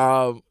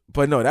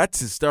 But no, that's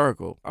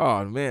hysterical.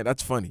 Oh man,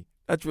 that's funny.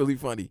 That's really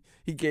funny.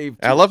 He gave.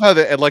 I love how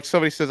like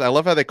somebody says, I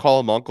love how they call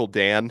him Uncle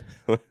Dan.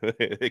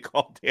 They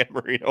call Dan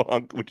Marino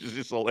Uncle, which is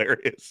just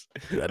hilarious.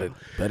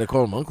 Better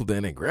call him Uncle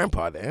Dan and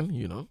Grandpa Dan.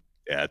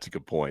 Yeah, that's a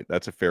good point.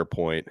 That's a fair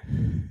point.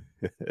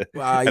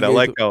 Wow, and I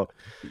like how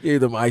he gave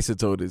them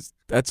Isotoners.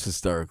 That's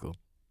hysterical.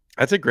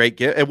 That's a great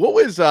gift. And what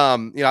was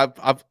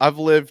I've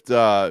lived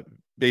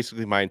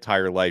basically my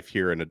entire life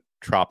here in a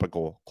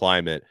tropical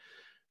climate.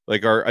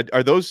 Like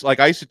are those like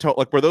isotoner?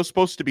 Like were those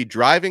supposed to be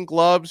driving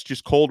gloves,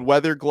 just cold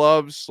weather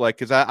gloves? Like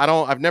because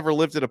I've never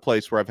lived in a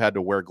place where I've had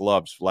to wear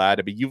gloves, Vlad.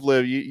 I mean,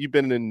 you've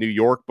been in New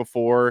York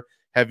before.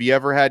 Have you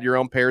ever had your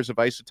own pairs of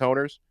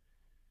Isotoners?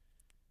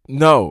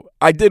 No,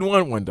 I did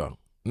want one though.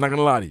 I'm not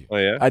gonna lie to you. Oh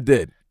yeah, I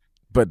did,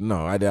 but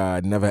no,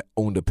 I never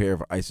owned a pair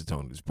of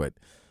Isotoners. But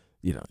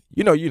you know,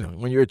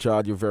 when you're a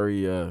child, you're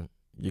very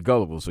you're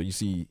gullible. So you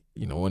see,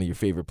 one of your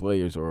favorite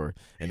players or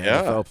an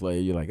NFL player,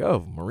 you're like,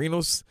 oh,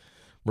 Marino's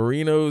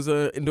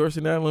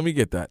endorsing that. Let me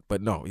get that.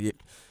 But no,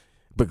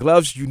 but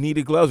gloves, you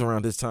needed gloves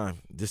around this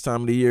time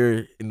of the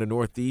year in the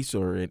Northeast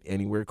or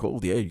anywhere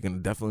cold. Yeah, you're gonna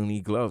definitely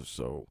need gloves.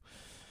 So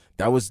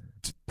that was,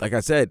 like I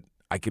said,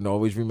 I can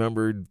always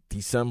remember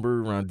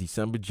around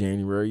December,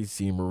 January,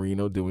 seeing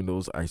Marino doing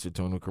those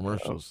Isotoner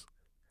commercials.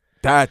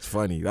 That's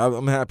funny.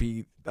 I'm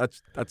happy.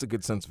 That's a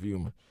good sense of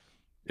humor.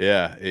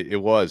 Yeah,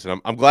 it was, and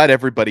I'm glad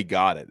everybody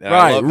got it. And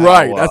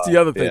right. That's the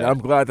other thing. I'm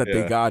glad that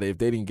they got it. If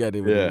they didn't get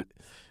it,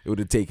 it would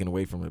have taken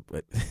away from it.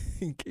 But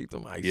he gave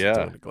them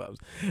Isotoner gloves.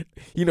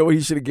 You know what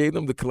he should have gave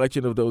them? The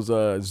collection of those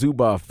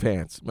Zuboff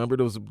pants. Remember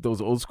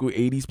those old school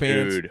 80s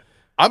pants? Dude.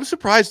 I'm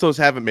surprised those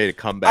haven't made a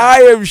comeback.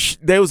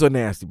 Those are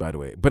nasty, by the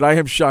way. But I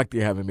am shocked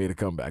they haven't made a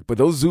comeback. But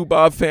those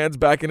Zuboff fans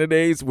back in the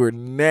days were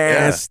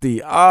nasty.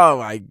 Yeah. Oh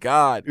my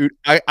God, dude!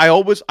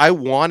 I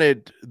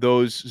wanted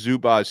those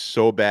Zubas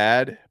so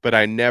bad, but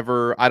I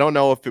don't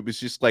know if it was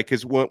just like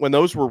because when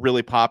those were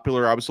really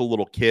popular, I was a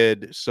little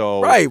kid,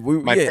 so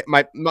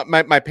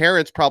my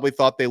parents probably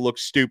thought they looked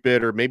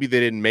stupid, or maybe they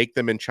didn't make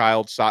them in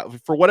child size.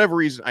 For whatever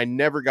reason, I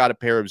never got a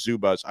pair of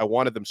Zubas. I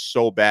wanted them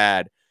so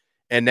bad.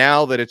 And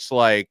now that it's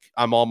like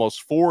I'm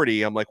almost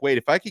 40, I'm like, wait,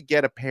 if I could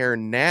get a pair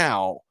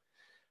now,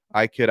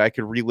 I could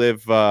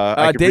relive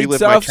my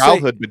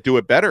childhood, but do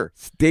it better.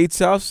 Dade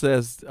South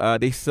says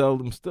they sell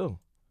them still.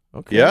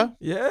 Okay. Yeah.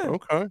 Yeah.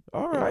 Okay.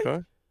 All right.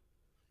 Okay.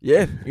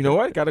 Yeah, you know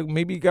what?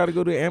 Maybe you gotta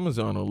go to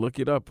Amazon or look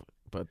it up.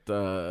 But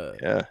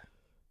yeah.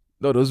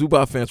 No, those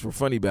Zubac fans were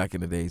funny back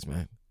in the days,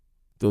 man.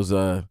 Those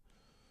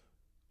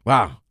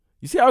wow.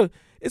 You see how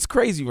it's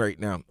crazy right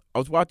now. I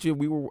was watching.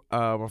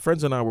 My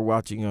friends and I were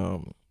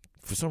watching.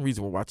 For some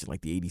reason, we're watching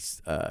like the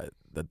 80s,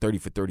 the 30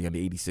 for 30 on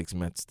the 86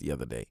 Mets the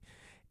other day,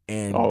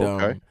 and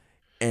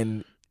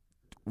and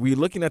we're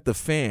looking at the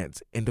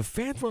fans, and the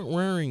fans weren't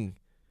wearing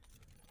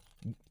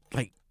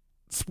like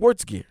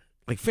sports gear.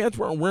 Like fans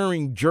weren't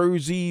wearing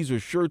jerseys or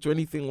shirts or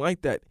anything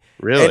like that.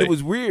 Really? And it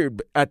was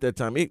weird at that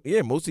time.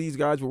 Most of these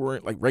guys were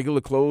wearing like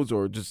regular clothes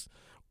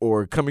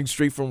or coming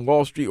straight from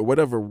Wall Street or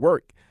whatever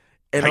work.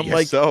 And I'm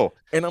like, so.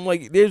 And I'm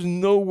like, there's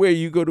no way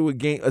you go to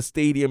a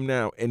stadium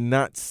now and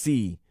not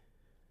see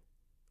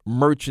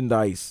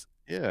merchandise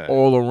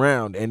all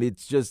around. And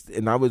it's just,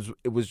 and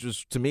it was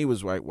just, to me, it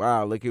was like,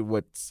 wow, look at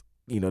what's,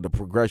 the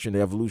progression,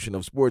 the evolution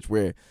of sports,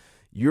 where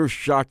you're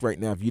shocked right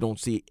now if you don't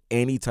see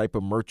any type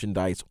of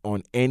merchandise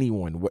on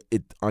anyone,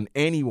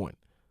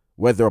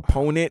 whether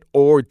opponent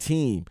or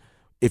team,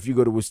 if you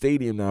go to a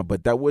stadium now.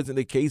 But that wasn't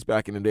the case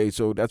back in the day.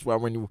 So that's why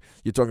when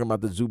you're talking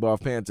about the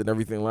Zubac pants and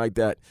everything like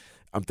that,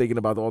 I'm thinking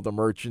about all the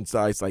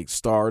merchandise like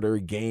starter,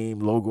 game,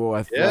 logo,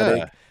 athletic.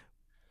 Yeah.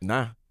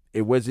 Nah,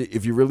 it wasn't.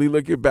 If you really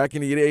look at back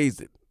in the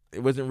days,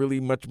 it wasn't really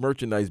much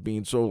merchandise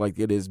being sold like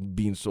it is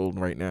being sold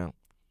right now.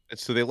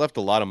 So they left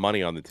a lot of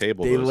money on the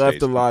table. They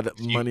left a lot of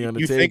money on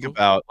the table. You think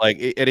about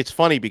and it's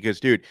funny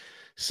because, dude,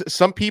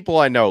 some people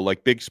I know,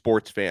 like big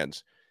sports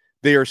fans,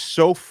 they are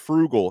so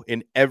frugal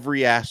in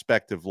every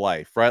aspect of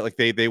life, right? Like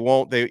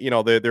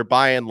they're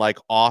buying like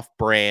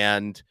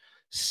off-brand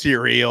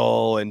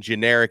cereal and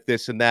generic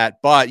this and that,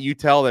 but you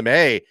tell them,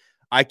 hey,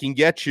 I can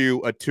get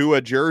you a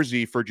Tua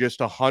jersey for just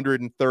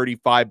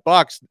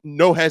 $135,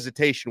 no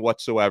hesitation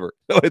whatsoever.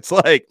 So it's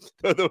like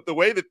the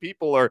way that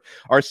people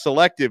are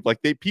selective, like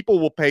people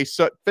will pay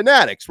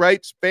fanatics,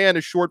 right? Fan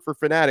is short for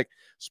fanatic.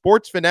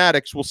 Sports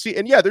fanatics will see,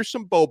 and yeah, there's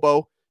some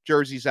Bobo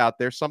jerseys out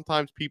there.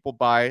 Sometimes people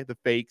buy the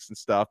fakes and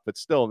stuff, but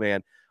still,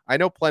 man, I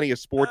know plenty of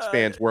sports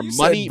fans where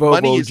money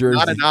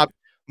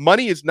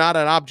is not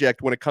an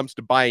object when it comes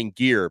to buying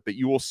gear, but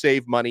you will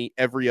save money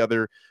every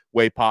other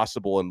way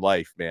possible in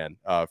life, man,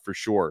 for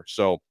sure.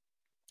 So,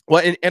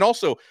 well, and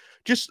also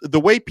just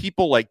the way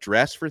people like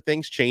dress for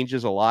things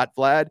changes a lot,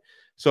 Vlad.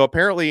 So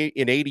apparently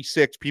in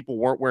 86, people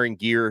weren't wearing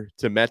gear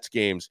to Mets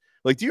games.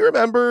 Like, do you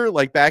remember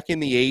like back in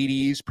the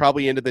 80s,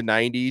 probably into the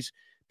 90s,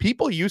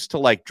 people used to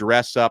like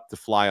dress up to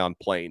fly on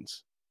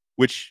planes,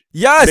 which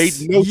made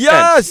no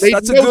sense.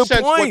 That's a good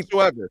point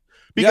whatsoever.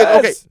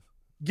 Because,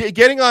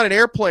 getting on an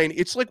airplane,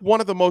 it's like one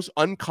of the most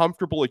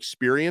uncomfortable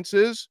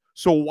experiences.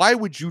 So why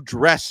would you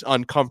dress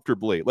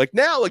uncomfortably? Like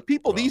now, like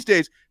people these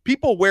days,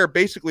 people wear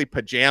basically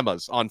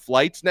pajamas on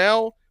flights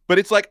now. But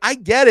it's like, I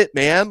get it,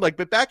 man. Like,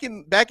 but back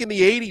in the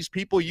 80s,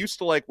 people used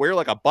to like wear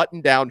like a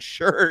button-down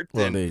shirt.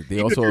 Well, and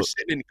they also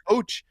sitting in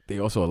coach. They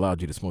also allowed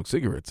you to smoke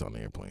cigarettes on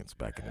the airplanes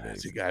back in the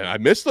days. I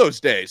miss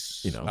those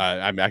days.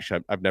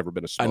 I've never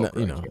been a smoker.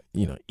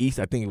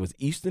 I think it was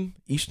Eastern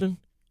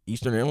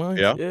Airlines.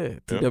 Yeah,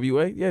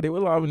 TWA. Yeah, they were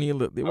allowing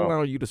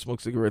you to smoke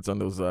cigarettes on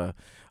those on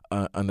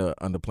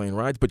the plane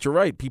rides. But you're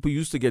right. People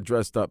used to get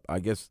dressed up. I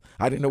guess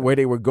I didn't know where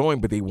they were going,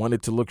 but they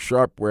wanted to look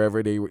sharp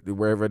wherever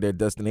their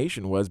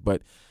destination was.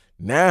 But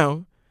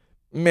now,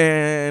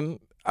 man,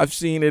 I've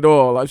seen it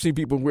all. I've seen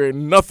people wear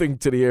nothing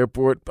to the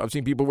airport. I've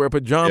seen people wear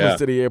pajamas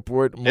to the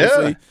airport.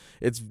 Mostly,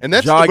 and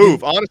that's jogging. the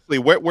move. Honestly,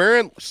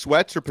 wearing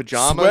sweats or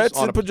pajamas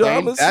on a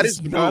plane, that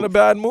is not a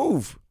bad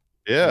move.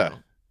 Yeah.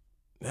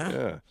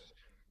 All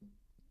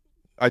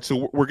right,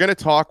 so we're going to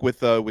talk with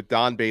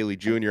Don Bailey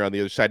Jr. on the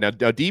other side. Now,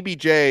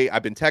 DBJ,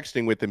 I've been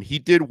texting with him. He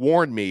did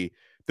warn me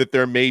that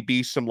there may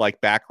be some like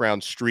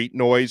background street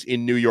noise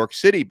in New York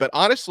City, but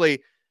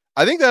honestly,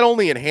 I think that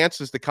only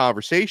enhances the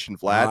conversation,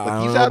 Vlad.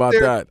 I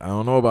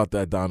don't know about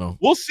that, Dono.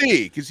 We'll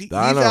see, because he's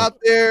out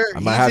there.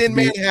 He's in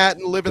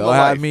Manhattan living the life.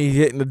 They'll have me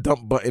hitting the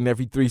dump button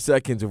every 3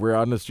 seconds if we're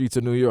out on the streets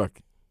of New York.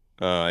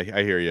 I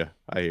hear you.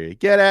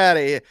 Get out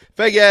of here.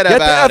 Forget about it.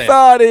 Get the F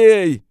out of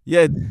here.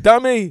 Yeah,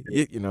 dummy.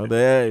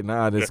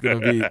 There's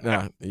going to be,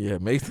 Yeah,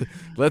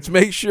 let's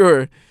make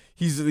sure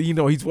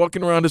he's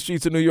walking around the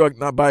streets of New York,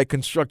 not by a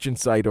construction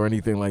site or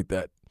anything like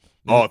that.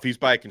 Oh, if he's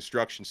by a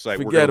construction site,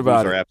 forget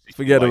about it.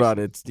 Forget about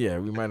it. Yeah,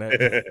 we might have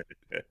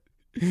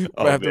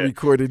to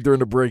record it during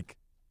the break.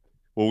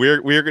 Well,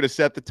 we're going to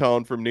set the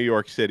tone from New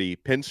York City.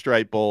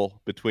 Pinstripe Bowl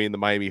between the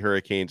Miami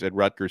Hurricanes and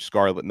Rutgers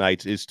Scarlet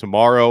Knights is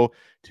tomorrow.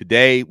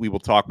 Today, we will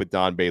talk with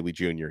Don Bailey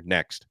Jr.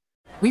 next.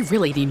 We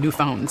really need new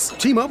phones.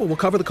 T-Mobile will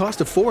cover the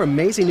cost of 4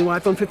 amazing new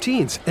iPhone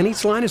 15s, and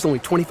each line is only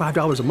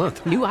 $25 a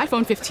month. New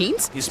iPhone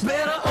 15s? It's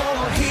better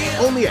over here.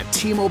 Only at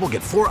T-Mobile,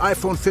 get 4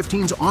 iPhone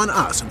 15s on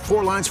us and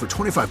 4 lines for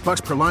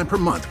 $25 per line per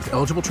month with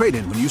eligible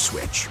trade-in when you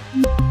switch.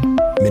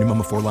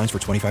 Minimum of 4 lines for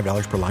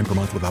 $25 per line per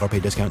month with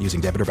autopay discount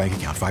using debit or bank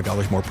account.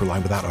 $5 more per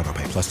line without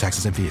autopay, plus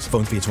taxes and fees.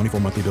 Phone fee at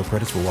 24 monthly bill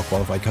credits for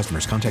well-qualified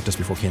customers. Contact us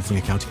before canceling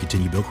account to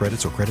continue bill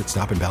credits or credit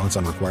stop and balance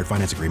on required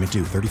finance agreement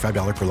due.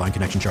 $35 per line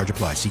connection charge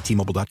applies. See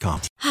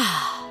T-Mobile.com.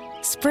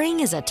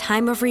 Spring is a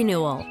time of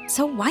renewal,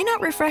 so why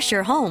not refresh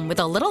your home with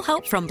a little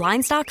help from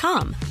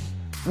Blinds.com?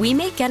 We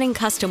make getting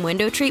custom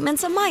window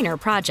treatments a minor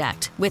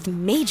project with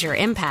major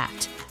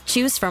impact.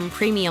 Choose from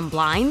premium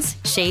blinds,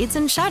 shades,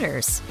 and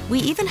shutters. We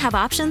even have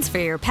options for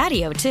your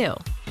patio, too.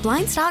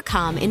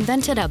 Blinds.com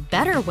invented a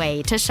better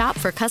way to shop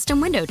for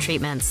custom window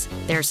treatments.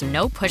 There's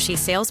no pushy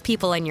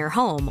salespeople in your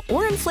home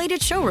or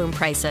inflated showroom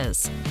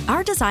prices.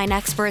 Our design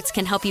experts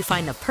can help you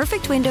find the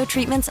perfect window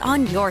treatments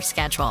on your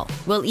schedule.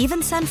 We'll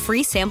even send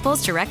free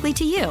samples directly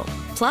to you.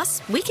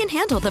 Plus, we can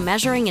handle the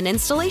measuring and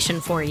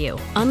installation for you.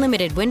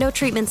 Unlimited window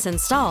treatments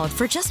installed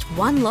for just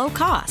one low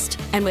cost.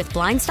 And with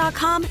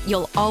Blinds.com,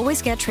 you'll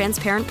always get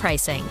transparent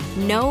pricing.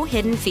 No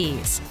hidden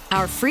fees.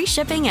 Our free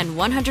shipping and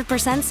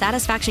 100%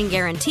 satisfaction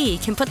guarantee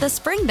can put the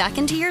spring back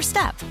into your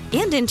step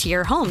and into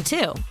your home,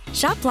 too.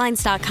 Shop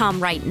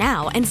Blinds.com right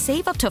now and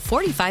save up to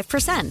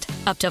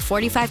 45%. Up to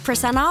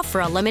 45% off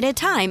for a limited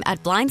time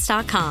at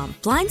Blinds.com.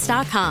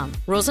 Blinds.com.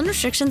 Rules and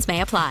restrictions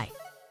may apply.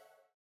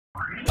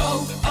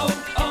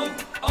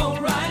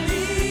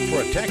 O'Reilly.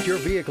 Protect your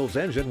vehicle's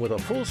engine with a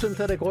full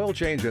synthetic oil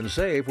change and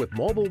save with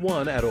Mobile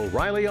One at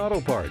O'Reilly Auto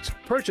Parts.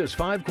 Purchase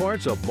 5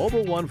 quarts of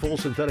Mobile One full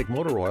synthetic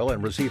motor oil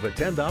and receive a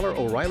 $10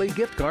 O'Reilly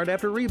gift card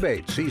after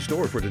rebate. See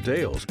store for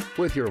details.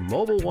 With your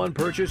Mobile One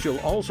purchase, you'll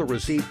also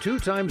receive 2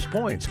 times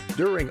points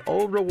during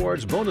O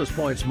Rewards Bonus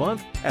Points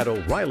Month at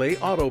O'Reilly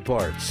Auto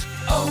Parts.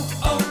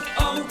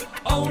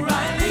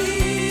 O'Reilly.